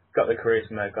got the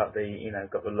charisma, got the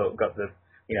look, got the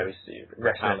his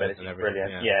wrestling ability is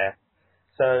brilliant.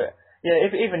 So.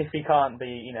 Even if he can't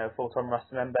be, a full-time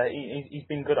roster member, he's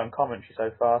been good on commentary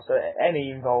so far. So any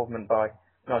involvement by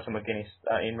Nigel McGuinness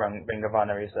in Ring of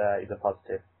Honor is a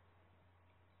positive.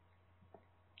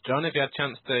 John, if you had a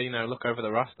chance to, look over the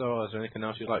roster, or is there anything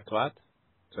else you'd like to add?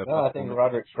 No, I think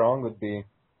Roderick Strong would be,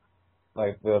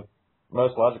 the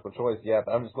most logical choice. Yeah,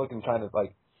 but I'm just trying to,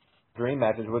 dream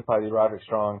matches would probably be Roderick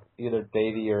Strong, either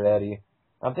Davey or Eddie.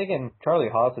 I'm thinking Charlie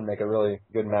Haas would make a really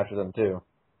good match with him, too.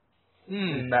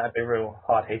 That'd be a real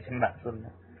hard-hitting match, wouldn't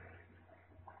it?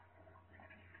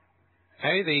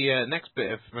 Okay, the next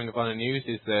bit of Ring of Honor news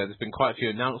is there's been quite a few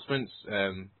announcements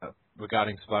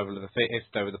regarding Survival of the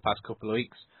Fittest over the past couple of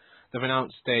weeks. They've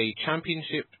announced a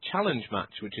Championship Challenge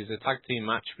match, which is a tag team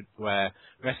match where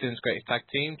Wrestling's Greatest Tag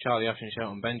Team, Charlie Ash and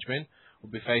Shelton Benjamin,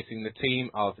 will be facing the team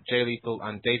of Jay Lethal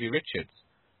and Davey Richards.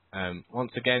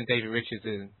 Once again, Davey Richards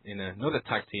is in another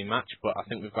tag team match, but I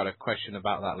think we've got a question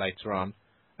about that later on.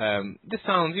 This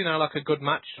sounds, like a good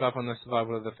match to have on the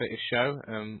Survival of the Fittest show.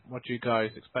 What do you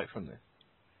guys expect from this?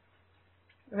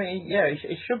 I mean,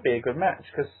 it should be a good match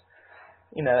because,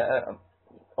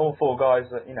 all four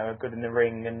guys are good in the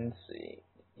ring, and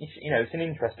it's an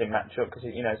interesting matchup because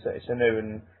it's a new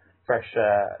and fresh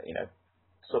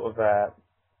sort of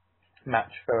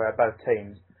match for both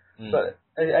teams. But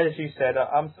as you said,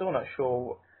 I'm still not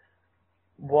sure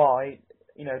why.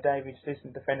 David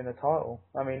isn't defending the title.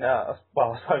 I mean, I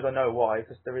suppose I know why,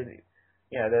 because there is,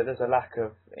 there's a lack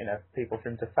of, people for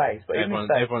him to face. But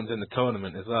everyone's in the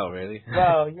tournament as well, really.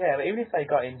 Well, yeah, but even if they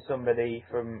got in somebody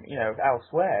from,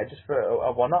 elsewhere, just for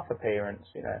a one-off appearance,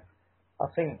 I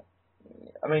think,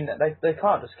 I mean, they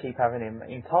can't just keep having him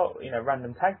in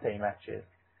random tag team matches.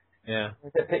 Yeah.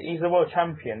 He's the world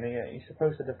champion. He's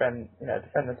supposed to defend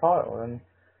the title, and.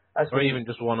 Or even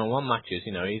just one-on-one matches,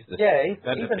 he's the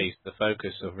centerpiece, the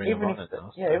focus of Ring of Honor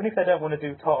now. Yeah, even if they don't want to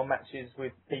do title matches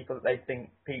with people that they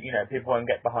think people won't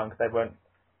get behind because they won't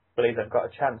believe they've got a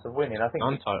chance of winning. I think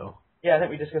non-title. I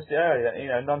think we discussed it earlier.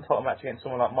 That non-title match against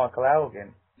someone like Michael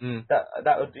Elgin.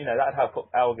 that would that'd help put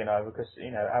Elgin over, because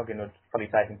Elgin would probably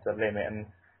take him to the limit, and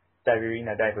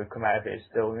David would come out of it as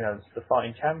still the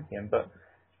fighting champion. But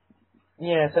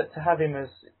yeah, to have him as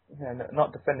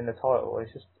not defending the title,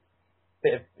 it's just a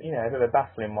bit of a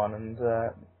baffling one, and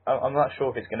I'm not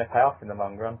sure if it's going to pay off in the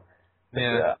long run.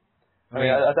 Yeah.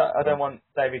 I don't want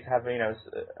David to have a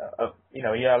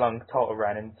year-long title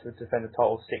reign and to defend the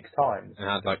title 6 times. And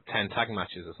had like 10 tag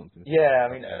matches or something. Yeah,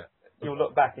 I mean, you'll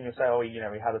look back and you'll say, oh, he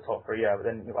had the title for a year, but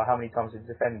then how many times did he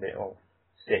defend it? Well,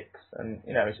 6, and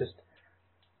it's just.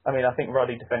 I mean, I think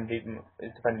Roddy defended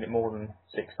it more than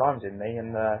 6 times, didn't he?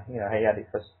 And he had it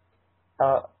for.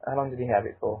 How long did he have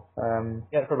it for?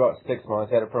 He had it for about 6 months.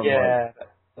 He had it from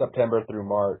September through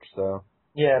March, so.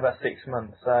 Yeah, about 6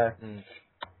 months. So.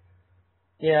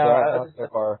 Yeah. So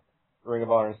our Ring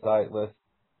of Honor site lists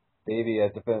Davey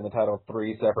has defended the title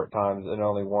 3 separate times and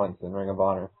only once in Ring of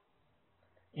Honor.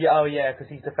 Yeah, because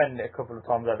he's defended it a couple of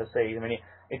times overseas. I mean,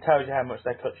 it tells you how much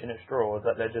they're clutching at straws,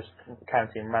 that they're just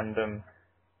counting random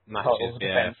matches,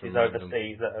 defenses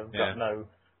overseas that have got no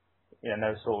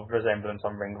sort of resemblance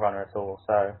on Ring of Honor at all.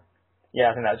 So, yeah,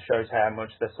 I think that shows how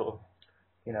much they're sort of,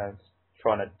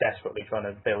 desperately trying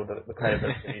to build the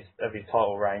credibility of his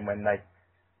title reign, when they're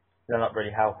not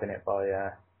really helping it by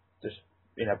just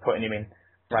putting him in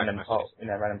random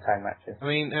tag matches. I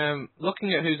mean,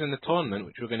 looking at who's in the tournament,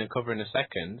 which we're going to cover in a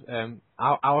second,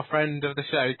 our friend of the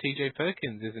show, TJ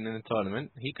Perkins, isn't in the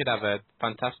tournament. He could have a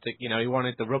fantastic, he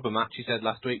wanted the rubber match, he said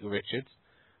last week with Richards.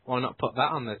 Why not put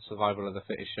that on the Survival of the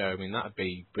Fittest show? I mean, that would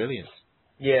be brilliant.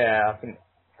 Yeah, I think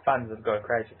fans would go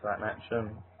crazy for that match.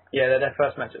 Their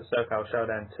first match at SoCal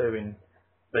Showdown 2 in, I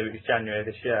believe it was January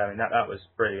this year. I mean, that was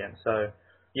brilliant. So,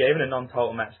 yeah, even a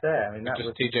non-title match there. I mean, that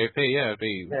was TJP, it'd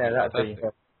be that'd fantastic. be.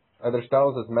 Their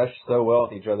styles just mesh so well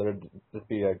with each other. It'd just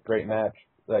be a great match.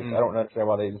 Like I don't understand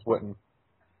why they just wouldn't,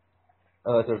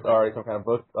 unless there's already some kind of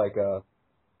book, like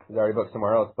he's already booked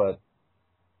somewhere else. But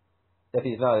if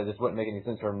he's not, it just wouldn't make any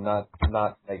sense for him not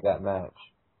make that match.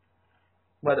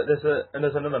 Well,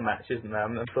 there's another match, isn't there?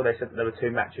 I'm sure they said that there were 2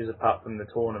 matches apart from the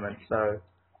tournament, so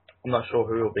I'm not sure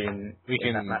who will be in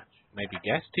that match. Maybe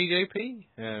guess TJP.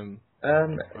 I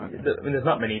mean, there's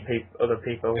not many other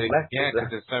people left. Yeah, because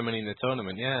there's so many in the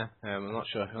tournament. Yeah, I'm not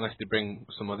sure unless they bring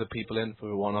some other people in for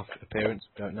a one-off appearance.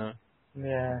 Don't know.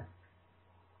 Yeah.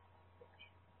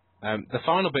 The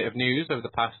final bit of news over the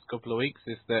past couple of weeks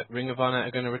is that Ring of Honor are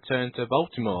going to return to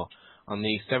Baltimore on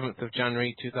the 7th of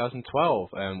January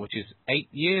 2012, which is 8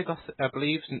 years, I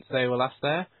believe, since they were last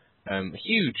there. A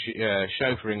huge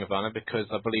show for Ring of Honor, because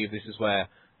I believe this is where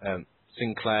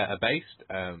Sinclair are based.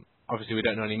 Obviously, we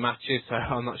don't know any matches, so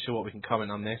I'm not sure what we can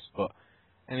comment on this, but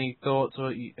any thoughts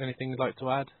or anything you'd like to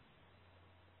add?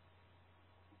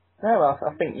 No, well,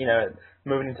 I think,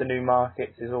 moving into new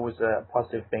markets is always a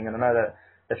positive thing, and I know that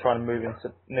they're trying to move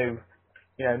into new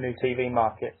TV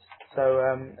markets. So,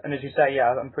 and as you say,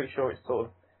 yeah, I'm pretty sure it's sort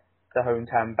of the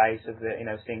hometown base of the,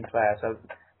 Sinclair, so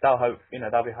they'll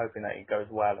be hoping that it goes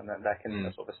well and that they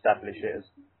can sort of establish it as,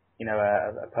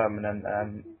 a permanent,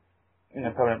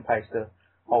 permanent place to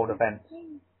hold events.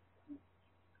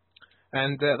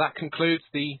 And that concludes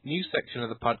the news section of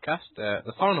the podcast.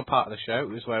 The final part of the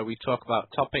show is where we talk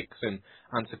about topics and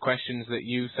answer questions that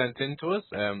you sent in to us.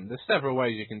 There's several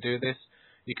ways you can do this.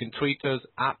 You can tweet us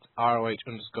at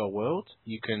ROH_world.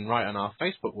 You can write on our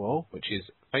Facebook wall, which is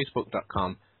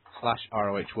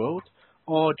facebook.com/ROHworld,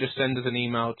 or just send us an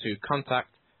email to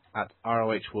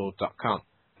contact@ROHworld.com.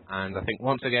 And I think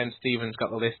once again, Stephen's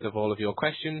got the list of all of your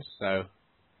questions, so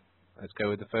let's go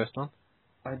with the first one.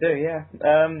 I do, yeah.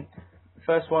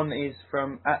 First one is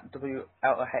from at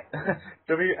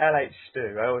WLH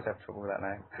Stu. I always have trouble with that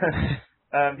name.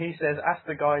 He says, ask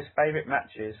the guys' favourite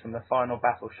matches from the final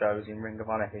battle shows in Ring of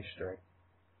Honor history.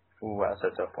 Ooh, that's a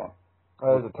tough one.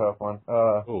 That is a tough one.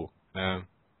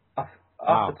 Off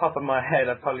the top of my head,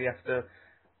 I'd probably have to...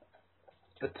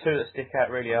 The 2 that stick out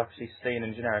really are obviously Steen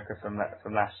and Generica from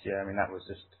last year. I mean, that was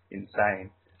just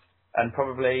insane. And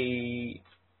probably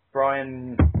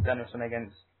Brian Danielson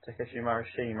against Takeshi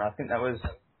Morishima. I think that was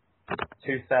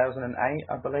 2008,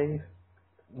 I believe.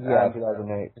 Yeah,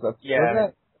 2008.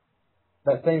 Yeah.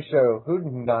 That same show, who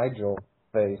did Nigel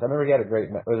face? I remember he had a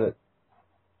great match. Was it?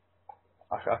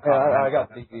 I got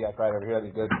the DVD right over here.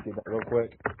 That'd be good to see that real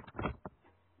quick.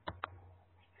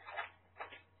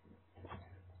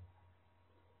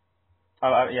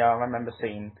 I remember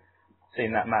seeing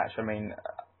that match. I mean,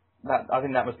 I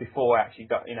think that was before I actually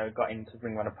got into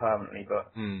Ring of Honor permanently.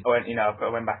 But I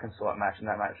went back and saw that match, and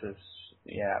that match was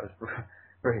it was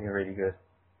really, really good.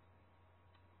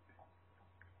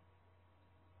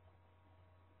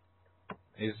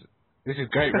 This is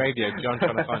great radio. John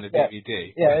trying to find a Yeah.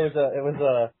 DVD. Yeah, it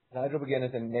was Nigel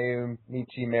McGuinness and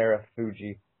Naomichi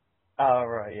Marufuji. Oh,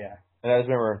 right, yeah. And I just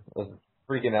remember I was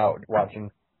freaking out while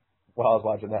I was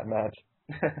watching that match.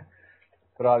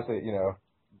 But obviously,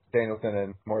 Danielson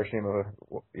and Morishima,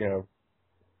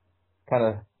 kind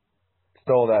of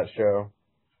stole that show.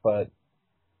 But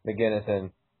McGuinness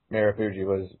and Marufuji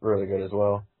was really good as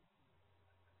well.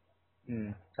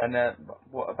 And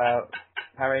what about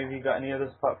Harry? Have you got any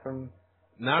others apart from?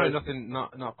 No, nothing.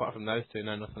 Not apart from those two.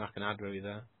 No, nothing I can add really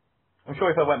there. I'm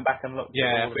sure if I went back and looked.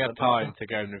 Yeah, if we had time to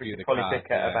go and review the probably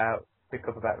card. pick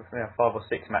up about 5 or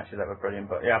 6 matches that were brilliant.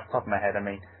 But yeah, off the top of my head,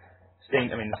 the Steam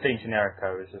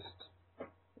Generico was just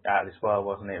out of this world,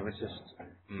 wasn't it? It was just.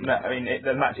 No,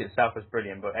 the match itself was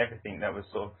brilliant, but everything that was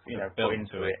sort of put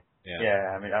into it.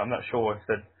 Yeah. I'm not sure if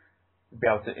they'd be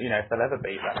able to, if they'll ever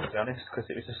beat that, to be honest, because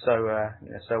it was just so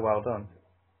so well done.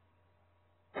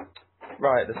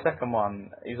 Right, the second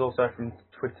one is also from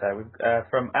Twitter,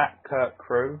 from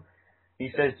 @KurtCrew. He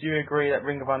says, do you agree that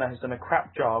Ring of Honor has done a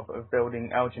crap job of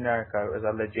building El Generico as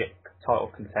a legit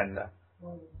title contender?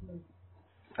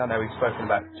 I know we've spoken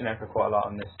about Generico quite a lot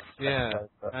on this episode,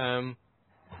 but... I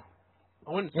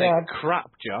wouldn't say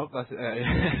crap job, but they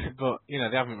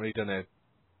haven't really done a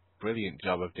brilliant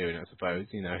job of doing it, I suppose.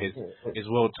 His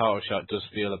world title shot does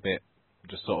feel a bit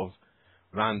just sort of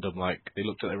random, like they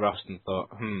looked at the roster and thought,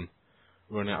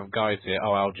 running out of guys here,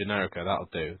 El Generico, that'll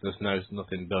do. There's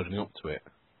nothing building up to it.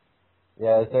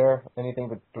 Yeah, is there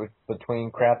anything between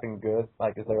crap and good?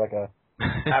 Like, is there like a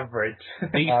average,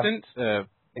 decent?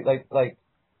 Like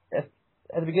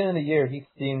at the beginning of the year, he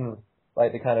seemed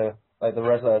like the kind of like the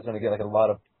wrestler that's going to get like a lot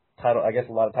of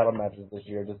title matches this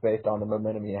year, just based on the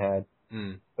momentum he had.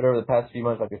 But over the past few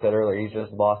months, like I said earlier, he's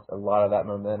just lost a lot of that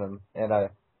momentum. And I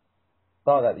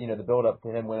thought that the build up to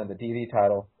him winning the TV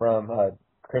title from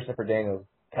Christopher Daniels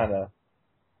kind of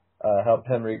helped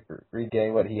him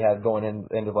regain what he had going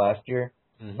into last year.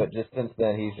 But just since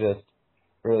then, he's just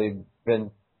really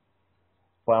been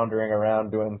floundering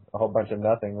around doing a whole bunch of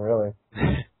nothing, really.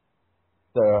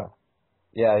 So,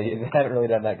 yeah, he haven't really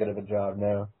done that good of a job,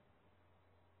 no.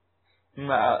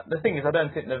 The thing is, I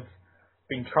don't think they've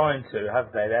been trying to,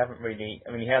 have they? They haven't really.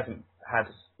 He hasn't had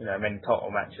many title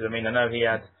matches. I know he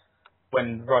had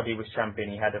when Roddy was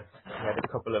champion. He had a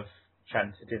couple of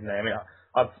chances, didn't he?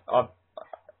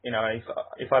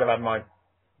 If I'd have had my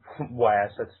way,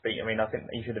 so to speak, I think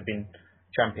he should have been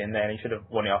champion then. He should have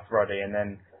won it off Roddy, and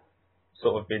then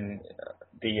sort of been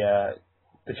the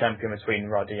champion between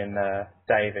Roddy and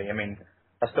Davey.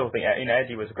 I still think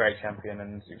Eddie was a great champion,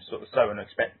 and it was sort of so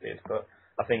unexpected. But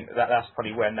I think that's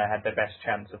probably when they had their best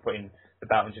chance of putting the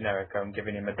belt on Generico and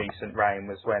giving him a decent reign,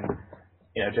 was when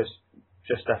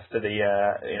just after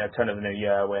the turn of the new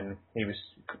year, when he was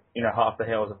half the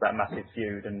heels of that massive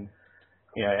feud, and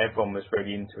everyone was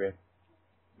really into him.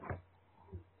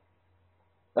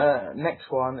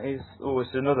 Next one is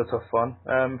another tough one.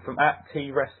 From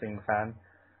 @TWrestlingFan.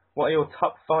 What are your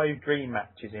top 5 dream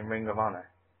matches in Ring of Honor?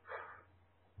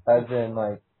 As in,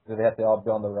 like, do they have to all be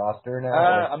on the roster now?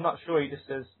 I'm not sure. He just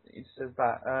says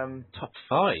that. Top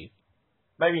 5?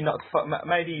 Maybe not.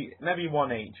 Maybe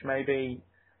one each. Maybe.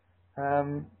 I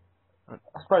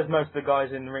suppose most of the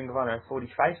guys in the Ring of Honor are 40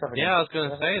 face. Yeah, I was going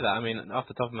to say that. Off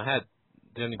the top of my head,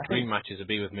 the only dream matches would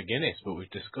be with McGuinness, but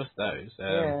we've discussed those.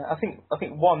 Yeah, I think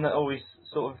one that always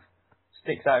sort of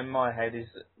sticks out in my head is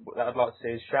that I'd like to see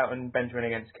is Shelton Benjamin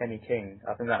against Kenny King.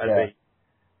 I think that would be.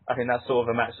 I think that's sort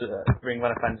of a match that Ring of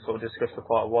Honor fans sort of discussed for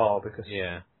quite a while, because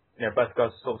both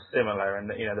guys are sort of similar, and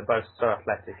they're both so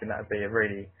athletic, and that would be a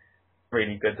really,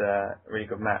 really good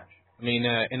match. In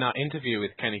our interview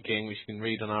with Kenny King, which you can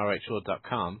read on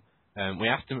ROHworld.com, we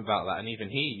asked him about that, and even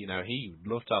he would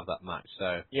love to have that match.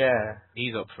 So yeah,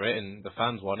 he's up for it, and the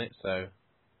fans want it. So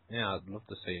yeah, I'd love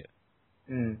to see it.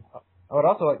 I would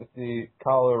also like to see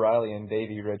Kyle O'Reilly and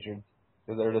Davey Richards,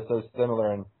 because they're just so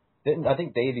similar. And I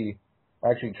think Davey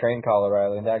actually trained Kyle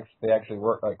O'Reilly, and they actually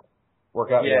work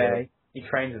out. Yeah, he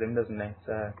trains with him, doesn't he?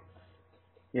 So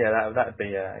yeah, that'd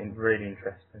be really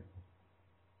interesting.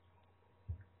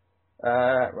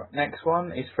 Next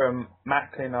one is from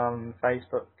Macklin on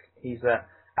Facebook. He's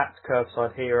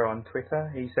 @CurbsideHero on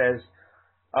Twitter. He says,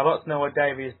 I'd like to know why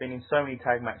Davey has been in so many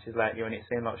tag matches lately when it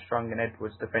seemed like Strong and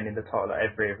Edwards defending the title at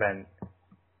every event.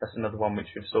 That's another one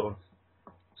which we've sort of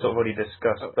already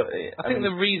discussed. But I think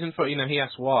the reason for he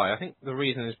asked why. I think the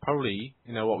reason is probably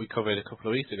what we covered a couple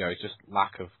of weeks ago is just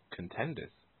lack of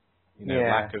contenders.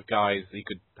 Lack of guys he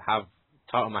could have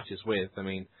title matches with.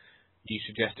 You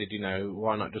suggested,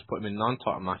 why not just put him in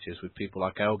non-title matches with people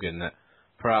like Elgin that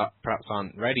perhaps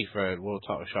aren't ready for a world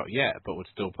title shot yet, but would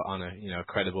still put on a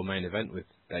credible main event with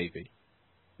Davey.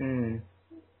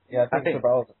 Yeah, I think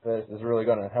Survival of the Fittest is really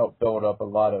going to help build up a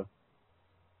lot of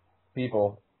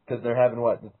people because they're having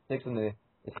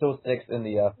it's still 6 in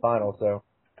the final. So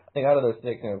I think out of those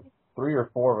 6, 3 or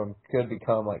 4 of them could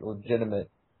become like legitimate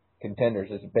contenders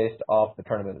just based off the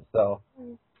tournament itself.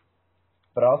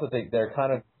 But I also think they're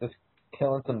kind of just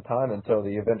killing some time until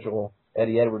the eventual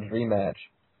Eddie Edwards rematch,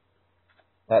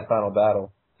 that final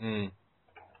battle. I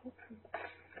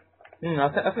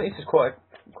think this is quite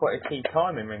a key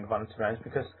time in Ring of Honor, to be honest,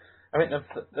 because I think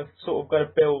they've sort of got to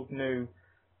build new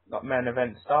main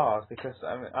event stars, because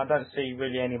I don't see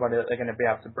really anybody that they're going to be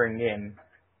able to bring in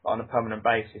on a permanent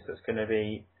basis that's going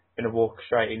to walk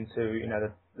straight into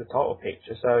the title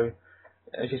picture. So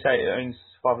as you say,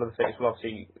 Survival of the Fittest will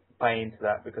obviously play into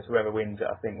that, because whoever wins it,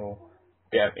 I think, will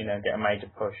get a major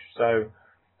push. So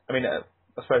I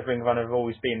suppose Ring of Honor have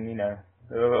always been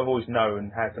I've always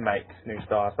known how to make new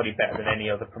stars, probably better than any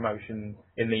other promotion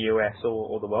in the US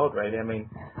or the world, really.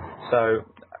 So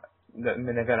they're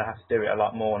going to have to do it a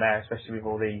lot more now, especially with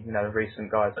all the the recent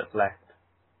guys that's left.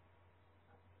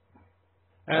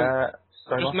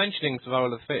 Just mentioning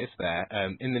Survival of the Fittest there,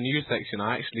 in the news section,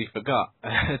 I actually forgot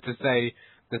to say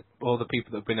that all the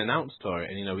people that have been announced for it,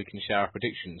 and we can share our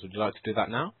predictions. Would you like to do that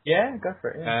now? Yeah, go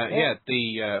for it. Yeah,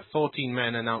 the 14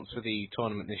 men announced for the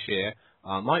tournament this year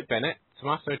are Mike Bennett,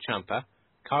 Tommaso Ciampa,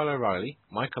 Kyle O'Reilly,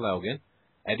 Michael Elgin,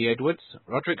 Eddie Edwards,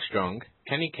 Roderick Strong,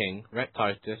 Kenny King, Rhett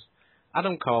Titus,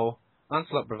 Adam Cole,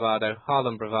 Lancelot Bravado,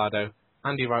 Harlem Bravado,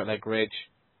 Andy Rightleg Ridge,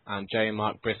 and J. and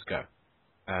Mark Briscoe.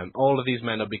 All of these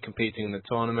men will be competing in the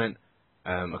tournament.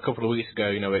 A couple of weeks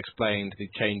ago, we explained the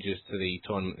changes to the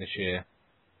tournament this year.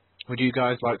 Would you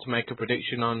guys like to make a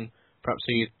prediction on perhaps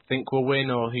who you think will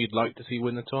win, or who you'd like to see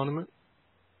win the tournament?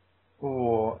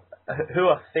 Who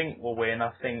I think will win?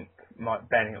 I think Mike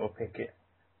Bennett will pick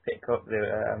up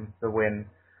the win.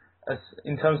 As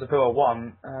in terms of who I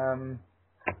want,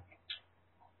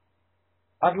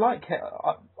 I'd like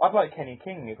Kenny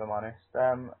King, if I'm honest.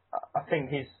 I think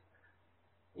he's,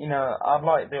 I'd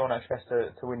like the All-Night Express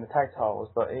to win the tag titles,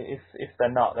 but if they're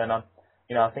not, then I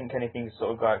think Kenny King's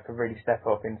sort of guy could really step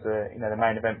up into the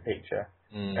main event picture.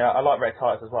 I like Rhett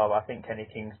Titus as well, but I think Kenny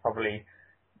King's probably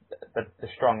the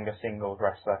stronger singles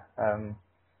wrestler.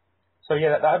 So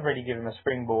yeah, that would really give him a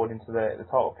springboard into the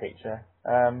title picture.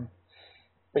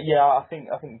 But yeah, I think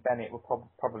Bennett will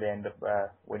probably end up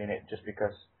winning it, just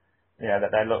because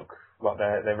that they look like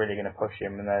they're really going to push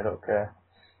him, and they look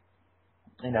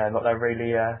like they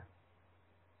really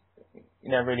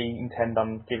really intend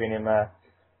on giving him a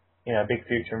big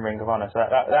future in Ring of Honor. So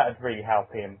that would really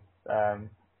help him.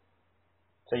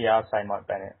 So yeah, I'd say Mike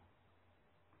Bennett.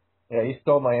 Yeah, you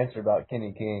stole my answer about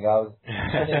Kenny King.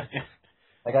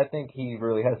 I think he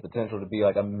really has potential to be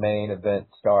like a main event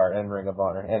star in Ring of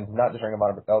Honor, and not just Ring of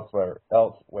Honor, but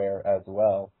elsewhere as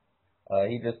well.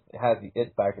 He just has the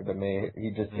it factor to me.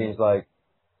 He just seems like,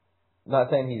 not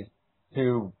saying he's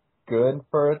too good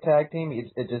for a tag team.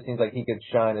 It just seems like he could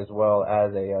shine as well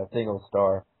as a single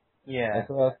star. Yeah. And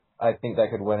so I think that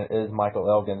could win it is Michael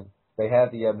Elgin. They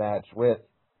had the match with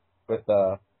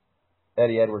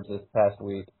Eddie Edwards this past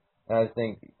week, and I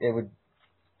think it would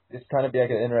just kind of be like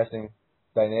an interesting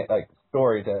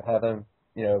story to have him,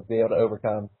 be able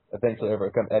to eventually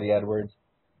overcome Eddie Edwards,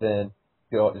 then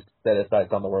just set his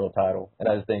sights on the world title. And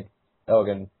I just think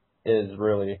Elgin is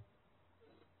really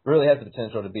has the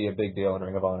potential to be a big deal in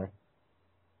Ring of Honor.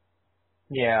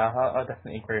 Yeah, I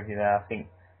definitely agree with you there. I think,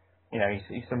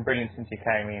 he's done brilliant since he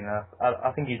came in.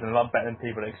 I think he's done a lot better than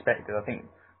people expected. I think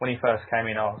when he first came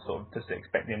in, I was sort of just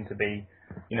expecting him to be,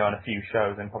 on a few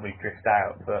shows and probably drift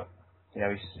out. But,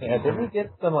 didn't he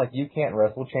get some, You Can't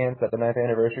Wrestle chants at the 9th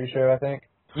anniversary show, I think?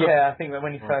 Yeah, I think that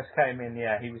when he first came in,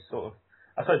 he was sort of,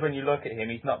 I suppose when you look at him,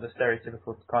 he's not the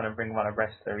stereotypical kind of Ring of Honor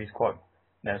wrestler. He's quite,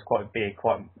 he's quite big,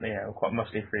 quite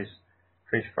muscly for his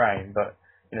frame. But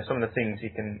some of the things he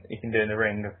can do in the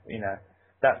ring,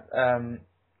 that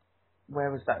where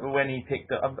was that when he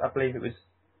picked up? I believe it was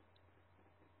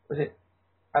it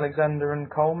Alexander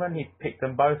and Coleman? He picked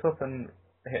them both up and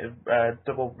hit a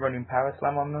double running power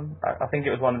slam on them. I think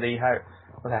it was one of the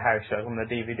house shows, one of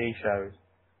the DVD shows.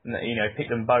 And picked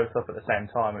them both up at the same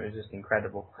time. It was just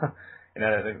incredible.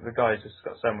 The guy's just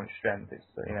got so much strength. It's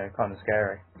kind of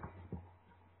scary.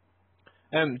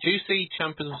 Do you see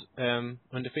Ciampa's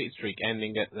undefeated streak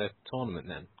ending at the tournament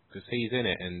then? Because he's in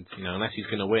it, and unless he's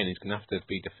going to win, he's going to have to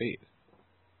be defeated.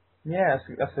 Yeah,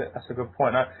 that's a good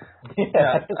point. Damn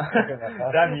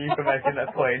you for making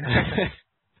that point.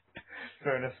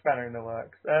 Throwing a spanner in the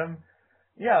works. I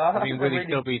mean, will he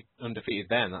still be undefeated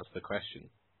then? That's the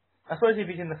question. I suppose if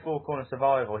he's in the four corner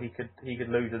survival, he could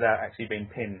lose without actually being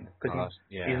pinned because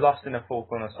he's lost in a four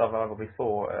corner survival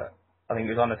before. I think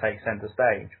it was Undertaker centre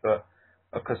stage, but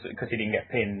because he didn't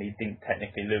get pinned, he didn't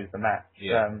technically lose the match.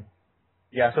 Yeah.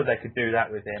 I thought they could do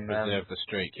that with him. Preserve the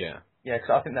streak, yeah. Yeah,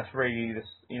 because I think that's really,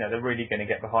 they're really going to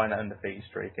get behind that undefeated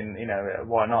streak, and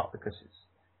why not? Because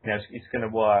it's going to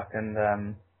work, and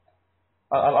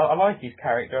I like his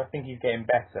character. I think he's getting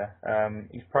better.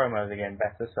 His promos are getting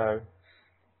better, so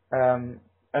and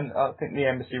I think the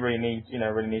embassy really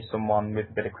needs someone with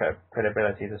a bit of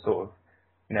credibility to sort of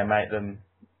make them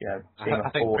seem I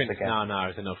a think force Prince again. Nana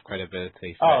has enough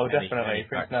credibility. For Definitely, any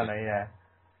Prince faction. Nana, yeah,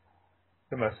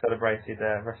 the most celebrated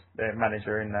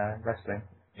manager in wrestling.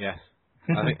 Yes.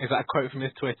 I think, is that a quote from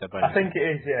his Twitter? I think it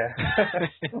is, yeah.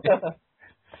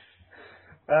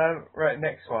 Right,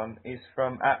 next one is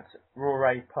from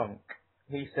 @RawRayPunk.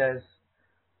 He says,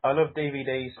 I love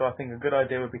DVDs, so I think a good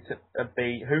idea would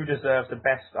be who deserves the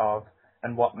best of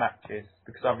and what matches.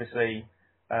 Because obviously,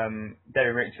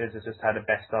 Derry Richards has just had a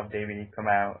best of DVD come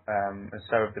out, and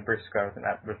so have the Briscoe. I think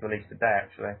that was released today,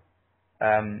 actually.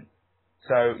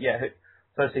 So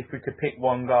if we could pick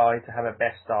one guy to have a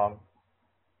best of,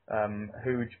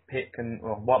 who would you pick and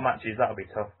what matches? That would be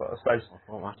tough, but I suppose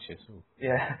what matches? Ooh.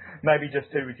 Yeah, maybe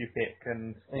just who would you pick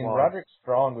and I mean, why? Roderick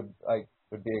Strong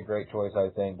would be a great choice, I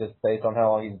think, just based on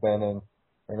how long he's been in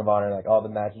Ring of Honor, like all the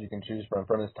matches you can choose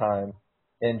from his time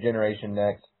in Generation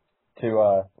Next to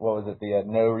what was it, the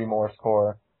No Remorse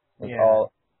Corps.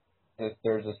 It's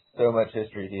there's just so much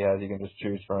history he has you can just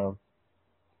choose from.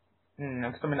 I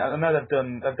know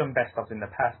they've done best ofs in the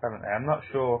past, haven't they? I'm not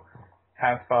sure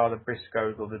how far the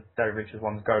Briscoes or the Derry Richards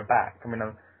ones go back. I think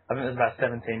there's about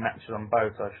 17 matches on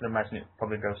both, so I should imagine it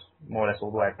probably goes more or less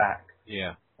all the way back.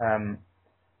 Yeah.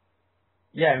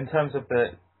 In terms of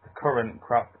the current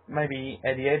crop, maybe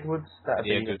Eddie Edwards.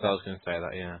 Edwards, I was going to say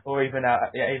that, yeah. Or even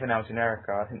El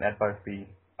Generico. I think they'd both be.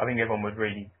 I think everyone would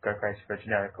really go crazy for a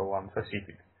Generico one, especially if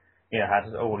it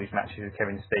has all these matches with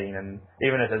Kevin Steen, and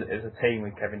even as a team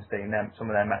with Kevin Steen, some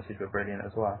of their matches were brilliant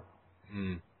as well.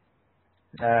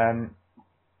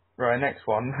 Right, next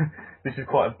one. This is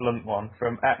quite a blunt one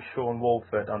from @Sean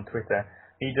Walford on Twitter.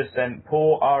 He just sent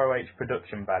poor ROH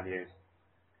production values.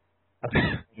 I think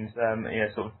it means,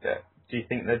 do you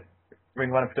think that Ring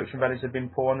of Honor production values have been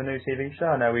poor on the new TV show?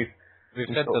 I know we've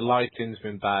said the lighting's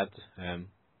been bad.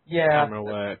 Camera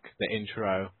work, the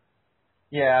intro.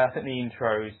 Yeah, I think the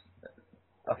intros.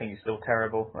 I think it's still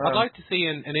terrible. I'd like to see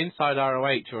an Inside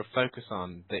ROH or a focus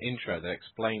on the intro that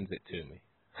explains it to me.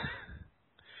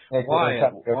 Why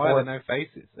are there no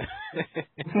faces?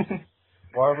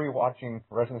 Why are we watching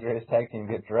Wrestling's Greatest Tag Team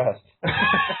get dressed?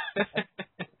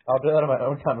 I'll do that on my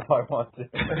own time if I want to.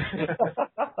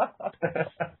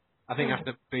 I think I have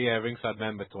to be a ringside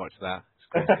member to watch that.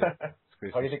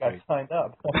 Oh, you think I signed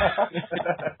up?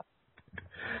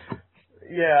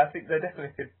 Yeah, I think they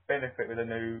definitely could benefit with a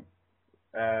new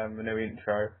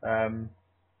intro.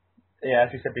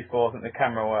 As we said before, I think the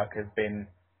camera work has been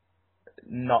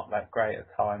not that great at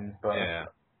times, but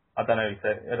I don't know if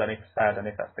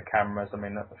that's the cameras. I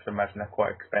mean, I should imagine they're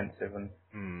quite expensive, and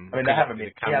I mean they haven't been.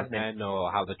 The cameras then,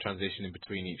 or how the transition in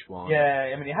between each one.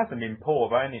 Yeah, I mean it hasn't been poor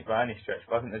by any stretch,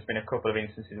 but I think there's been a couple of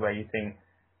instances where you think,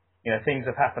 things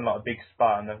have happened like a big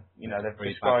spot, and they've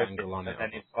described it, and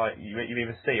then it's like you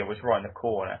either see it was right in the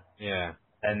corner. Yeah.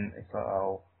 And it's like,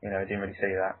 I didn't really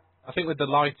see that. I think with the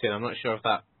lighting, I'm not sure if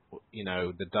that,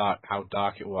 how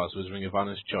dark it was Ring of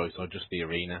Honor's choice or just the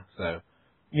arena. So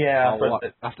yeah, I'll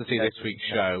have to see this week's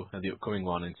show and the upcoming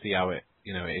one and see how it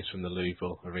it is from the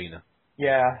Louisville arena.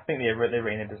 Yeah, I think the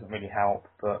arena doesn't really help,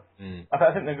 but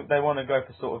I think they want to go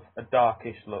for sort of a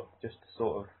darkish look, just to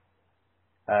sort of,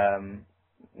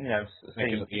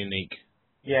 make it look unique.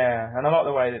 Yeah, and I like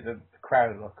the way that the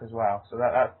crowd look as well, so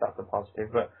that's a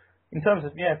positive. But in terms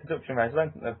of production values, I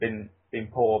don't think they've been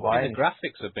poor by any. The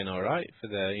graphics have been alright for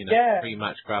the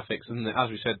pre-match graphics, and as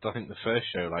we said, I think the first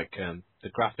show, the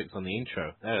graphics on the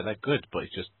intro, they're good, but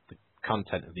it's just the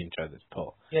content of the intro that's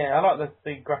poor. Yeah, I like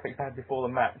the graphics they had before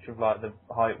the match of the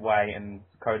height, weight, and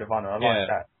code of honor. I like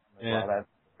that. Well, they're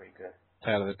pretty good.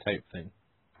 Tail of the tape thing.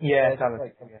 Yeah,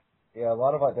 a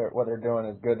lot of what they're doing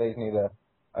is good. They just need to,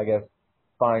 I guess,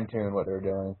 fine-tune what they're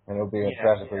doing, and it'll be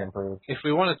drastically improved. If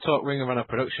we want to talk Ring of Honor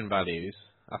production values,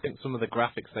 I think some of the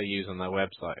graphics they use on their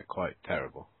website are quite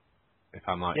terrible. If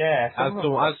I might. Yeah. As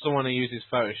someone who uses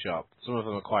Photoshop, some of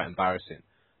them are quite embarrassing.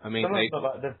 I mean, some of them look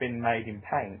like they've been made in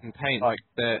paint. Like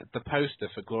the poster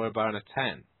for Glory Boner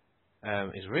 10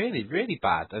 is really, really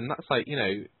bad, and that's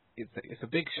it's a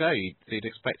big show, so you'd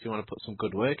expect you want to put some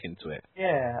good work into it.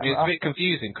 Yeah. It's a bit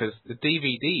confusing because the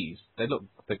DVDs,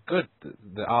 they're good,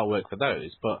 the artwork for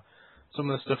those, but some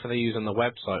of the stuff that they use on the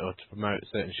website or to promote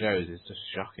certain shows is just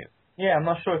shocking. Yeah, I'm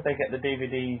not sure if they get the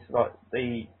DVDs, like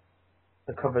the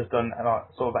covers done like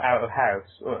sort of out of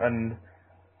house, and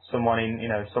someone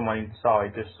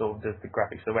inside just sort of does the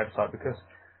graphics of the website, because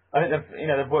I think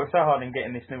they've worked so hard in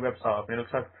getting this new website up and it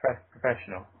looks so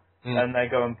professional, and they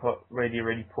go and put really,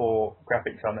 really poor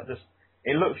graphics on it. Just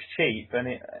it looks cheap, and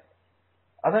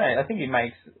I don't know. I think it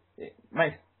makes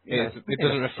it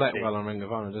doesn't reflect well on Ring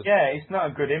of Honor, does it? Yeah, it's not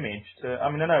a good image. I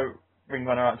know Ring of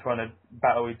Honor aren't trying to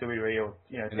battle with WWE or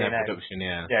in TNA. their production,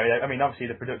 yeah. Yeah, I mean obviously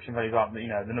the production values aren't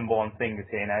the number one thing of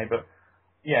TNA, but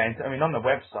yeah, I mean on the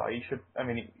website you should. I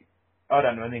mean I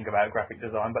don't know anything about graphic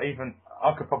design, but even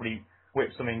I could probably whip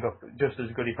something up just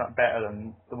as good, if not better,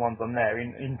 than the ones on there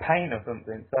in Paint or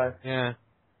something. So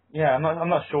yeah, I'm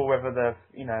not sure whether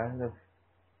they've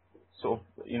sort of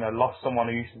lost someone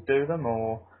who used to do them,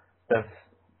 or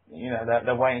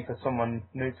they're waiting for someone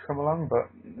new to come along.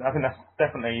 But I think that's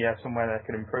definitely somewhere they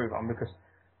could improve on, because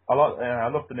I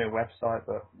love the new website,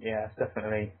 but yeah, it's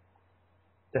definitely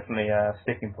a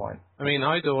sticking point. I mean,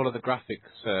 I do all of the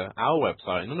graphics our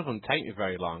website, and none of them take me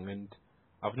very long, and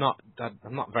I'm not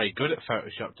very good at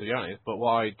Photoshop, to be honest, but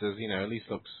what I does, at least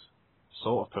looks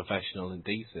sort of professional and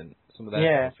decent. Some of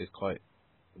their stuff is quite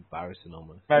embarrassing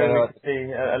almost. Maybe we could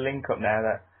see a link up now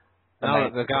that... Now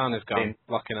that the Garner's gone,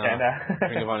 blocking our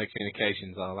Ring of Honor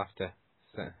communications, I'll have to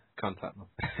contact them.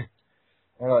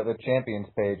 The Champions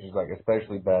page is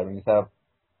especially bad when you have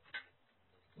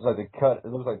it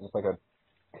looks like just a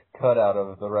cutout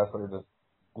of the wrestler just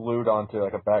glued onto a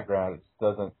background. It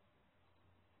doesn't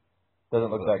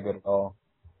look that good at all.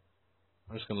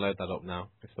 I'm just gonna load that up now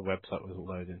if the website wasn't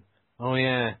loading. Oh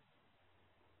yeah,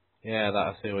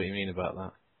 I see what you mean about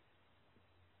that.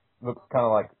 Looks kind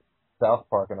of like South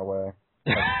Park in a way.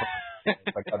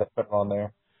 How they put it on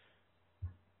there.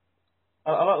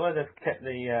 I like the way they've kept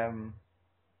the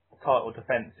title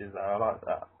defences though. I like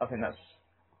that. I think that's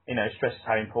it stresses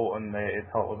how important the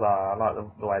titles are. I like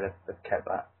the way they've kept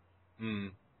that.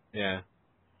 Yeah.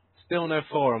 Still no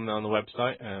forum on the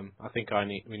website. I think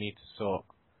we need to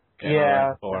get our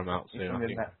own forum out soon.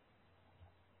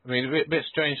 I mean, a bit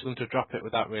strange for them to drop it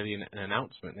without really an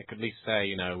announcement. They could at least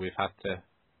say, we've had to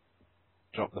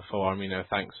drop the forum.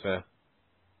 Thanks for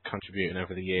contributing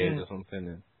over the years or something.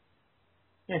 And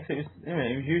yeah, cause it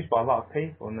was used by a lot of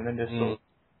people, and then just sort of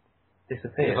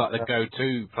disappeared. It was like the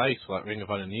go-to place for Ring of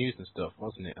Honor news and stuff,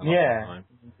 wasn't it?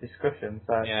 Discussion.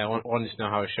 So yeah, wanted to know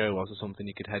how a show was or something,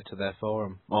 you could head to their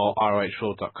forum or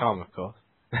ROHworld.com, of course.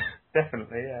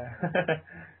 Definitely,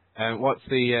 yeah. What's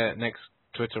the next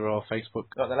Twitter or Facebook?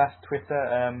 Got the last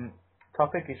Twitter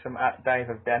topic is from @Dave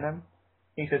of Denham.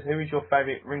 He says, "Who is your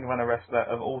favourite Ring of Honor wrestler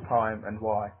of all time and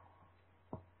why?"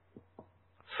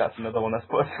 That's another one that's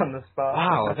put us on the spot.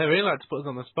 Wow, they really like to put us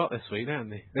on the spot this week, don't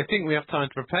they? They think we have time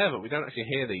to prepare, but we don't actually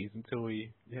hear these until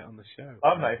we get on the show.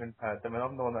 I've not even heard them, and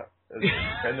I'm the one that has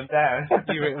written them down.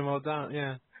 You written them all down,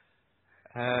 yeah.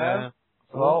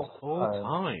 All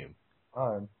time.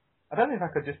 I don't know if I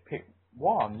could just pick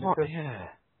one. What? Yeah.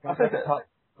 I think the top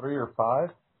 3 or 5.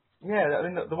 Yeah, I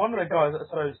mean, the one of the guys that I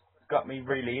suppose got me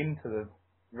really into the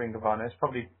Ring of Honor is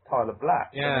probably Tyler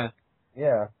Black. Yeah.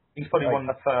 Yeah. He's probably one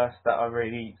of the first that I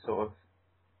really sort of,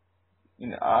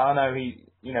 I know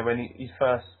when he's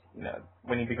first,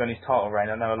 when he began his title reign,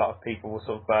 I know a lot of people were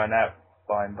sort of burned out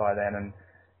by him by then, and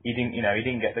he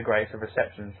didn't get the greatest of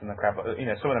receptions from the crowd. But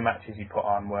some of the matches he put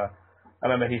on were, I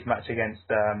remember his match against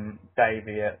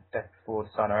Davey at Death Before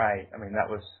Dishonor 8. I mean, that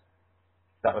was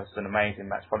an amazing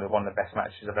match, probably one of the best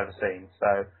matches I've ever seen.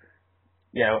 So,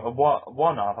 yeah,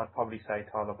 I'd probably say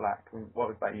Tyler Black.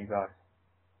 What about you guys?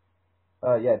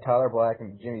 Tyler Black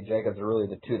and Jimmy Jacobs are really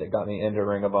the two that got me into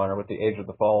Ring of Honor with the Age of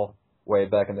the Fall way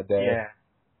back in the day.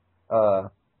 Yeah.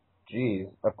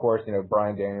 Of course,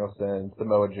 Bryan Danielson,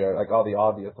 Samoa Joe, all the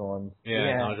obvious ones.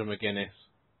 Yeah. Nigel McGuinness.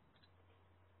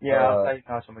 Yeah, I'd say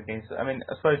Nigel McGuinness. I mean,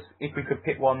 I suppose if we could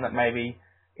pick one that maybe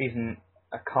isn't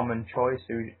a common choice,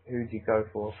 who'd you go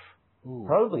for? Ooh.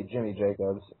 Probably Jimmy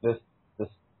Jacobs. Just the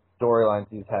storylines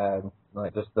he's had,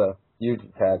 just the feuds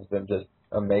he's had, has been just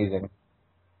amazing.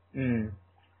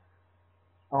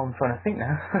 Oh, I'm trying to think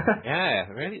now. Yeah,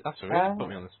 really? That's really put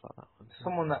me on the spot, that one.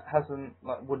 Someone that hasn't,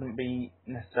 wouldn't be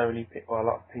necessarily picked by a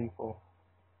lot of people.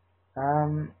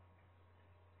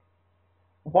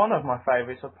 One of my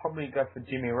favourites, I'd probably go for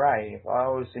Jimmy Ray. I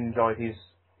always enjoyed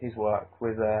his work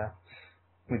with the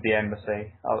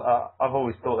Embassy. I've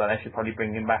always thought that they should probably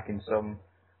bring him back in some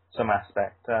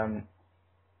aspect. And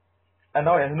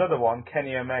there's another one,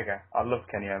 Kenny Omega. I love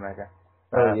Kenny Omega.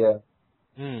 Yeah.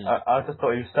 I just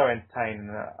thought he was so entertaining.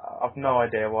 I've no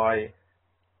idea why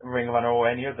Ring of Honor or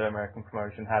any other American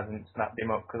promotion hasn't snapped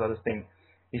him up, because I just think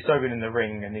he's so good in the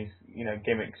ring, and his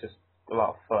gimmick's just a lot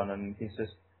of fun, and he's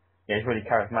just he's really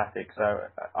charismatic. So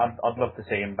I'd love to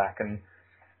see him back, and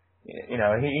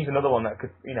he's another one that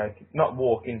could not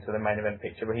walk into the main event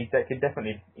picture, but he could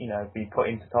definitely be put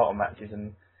into title matches,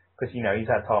 and because he's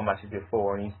had title matches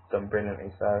before and he's done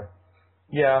brilliantly. So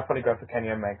yeah, I'll probably go for Kenny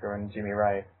Omega and Jimmy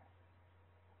Ray.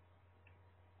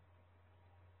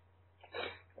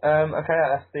 Okay,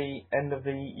 that's the end of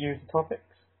the user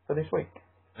topics for this week.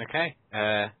 Okay.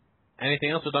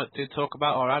 Anything else we'd like to talk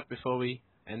about or add before we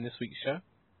end this week's show?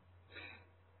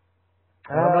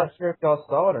 I'm not sure if y'all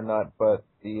saw it or not, but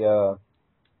the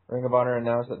Ring of Honor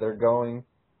announced that they're going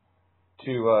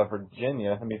to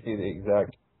Virginia. Let me see the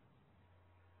exact.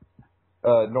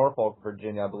 Norfolk,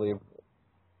 Virginia, I believe,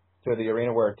 to the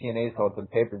arena where TNA's held some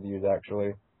pay-per-views,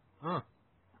 actually. Huh.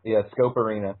 Yeah, Scope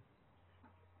Arena.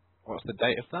 What's the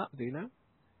date of that? Do you know?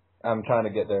 I'm trying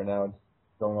to get there now. It's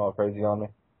going all crazy on me.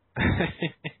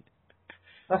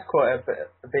 That's quite a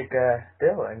big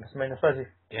deal, I mean, I suppose if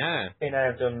TNA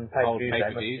have done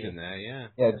pay-per-views in there, yeah.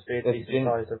 Yeah, it's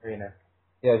arena.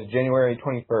 Yeah, it's January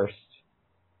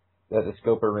 21st at the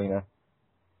Scope Arena.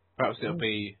 Perhaps it'll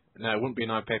be... No, it wouldn't be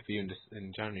an pay-per-view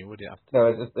in January, would it? No,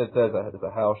 it says it's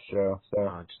a house show. So.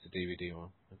 Oh, just a DVD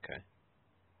one. Okay.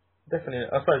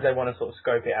 Definitely. I suppose they want to sort of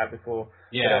scope it out before.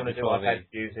 Yeah, they don't want to do before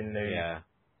pay-per-views in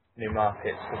new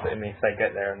markets. Because I mean, if they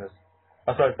get there, and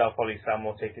I suppose they'll probably sell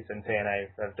more tickets than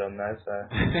TNA have done though.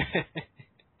 So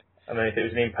I mean, if it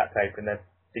was an Impact taping, they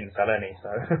didn't sell any.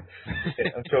 So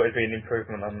I'm sure it'd be an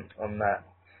improvement on that.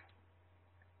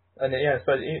 And yeah, I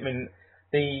suppose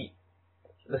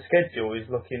the schedule is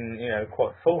looking,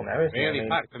 quite full now, isn't it? Really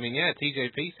packed. I mean, yeah,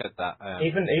 TJP said that.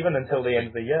 Even until the end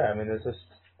of the year. I mean,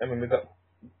 we've got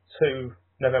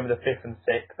November the 5th and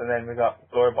 6th, and then we've got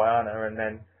Gloria by Honor, and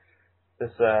then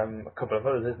there's a couple of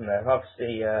others, isn't there?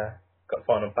 Obviously, got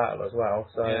Final Battle as well.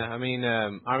 So yeah, I mean,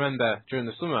 I remember during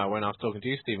the summer when I was talking to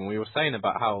you, Stephen, we were saying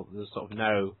about how there's sort of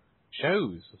no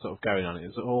shows sort of going on.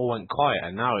 It all went quiet,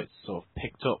 and now it's sort of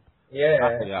picked up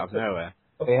out of nowhere.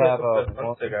 They have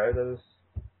months ago. There was...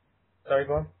 Sorry,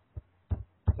 go on.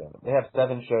 They have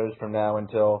 7 shows from now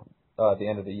until the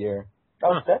end of the year.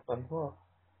 Oh, 7. Oh.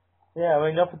 Yeah, I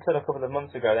mean, up until a couple of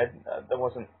months ago, there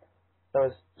was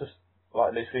just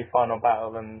like literally Final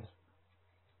Battle and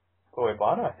Glory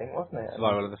by Honor, I think, wasn't it?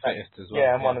 Survival of the Fittest as well.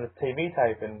 Yeah, and one of the TV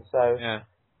tapings. So yeah,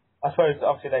 I suppose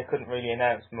obviously they couldn't really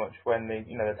announce much when the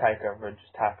takeover had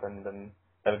just happened and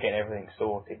they were getting everything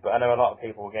sorted. But I know a lot of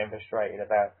people were getting frustrated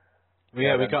about. Well,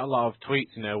 yeah, we got a lot of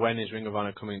tweets. When is Ring of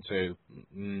Honor coming to?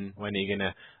 When are you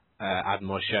gonna add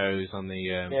more shows on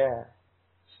the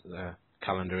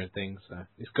calendar and things? So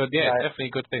it's good. Yeah, it's definitely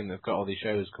a good thing they've got all these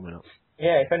shows coming up.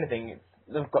 Yeah, if anything,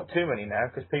 they've got too many now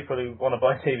because people who want to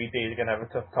buy DVDs are going to have a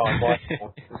tough time buying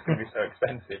them. It's going to be so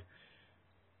expensive.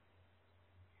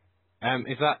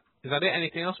 Is that it?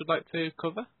 Anything else we'd like to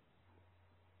cover?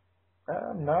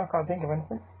 No, I can't think of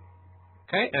anything.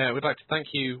 Okay, we'd like to thank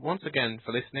you once again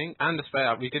for listening, and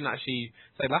we didn't actually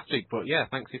say last week, but yeah,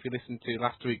 thanks if you listened to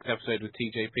last week's episode with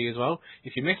TJP as well.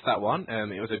 If you missed that one,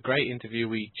 it was a great interview.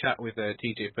 We chat with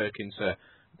TJ Perkins for, I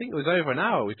think it was over an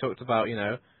hour. We talked about,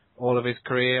 all of his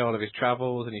career, all of his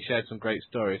travels, and he shared some great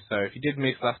stories. So if you did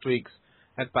miss last week's,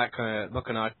 head back, look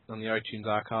on the iTunes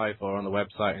archive or on the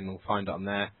website, and we'll find it on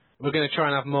there. We're going to try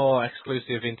and have more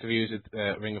exclusive interviews with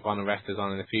Ring of Honor wrestlers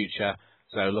on in the future,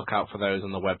 so look out for those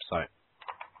on the website.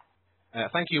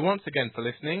 Thank you once again for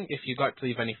listening. If you'd like to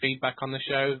leave any feedback on the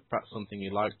show, perhaps something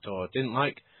you liked or didn't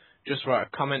like, just write a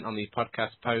comment on the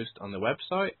podcast post on the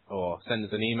website or send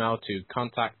us an email to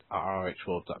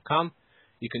contact@rohworld.com.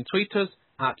 You can tweet us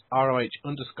at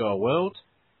 @ROH_world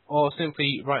or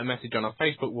simply write a message on our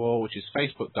Facebook wall, which is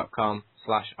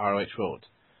facebook.com/ROHworld.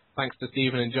 Thanks to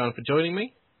Stephen and John for joining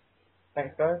me.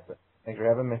 Thanks, guys. Thanks for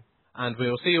having me. And we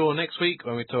will see you all next week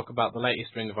when we talk about the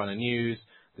latest Ring of Honor news,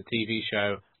 the TV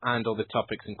show, and all the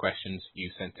topics and questions you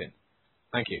sent in.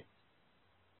 Thank you.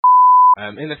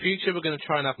 In the future, we're going to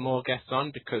try and have more guests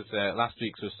on because last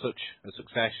week's was such a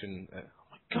success. And,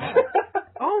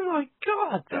 oh my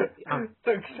god!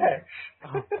 Success.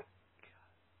 Oh.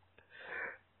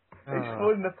 It's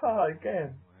falling apart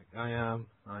again. I am.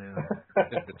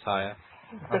 Just retire.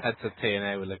 I'll head to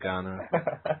TNA with Lagana.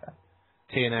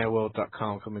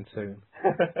 TNAworld.com coming soon.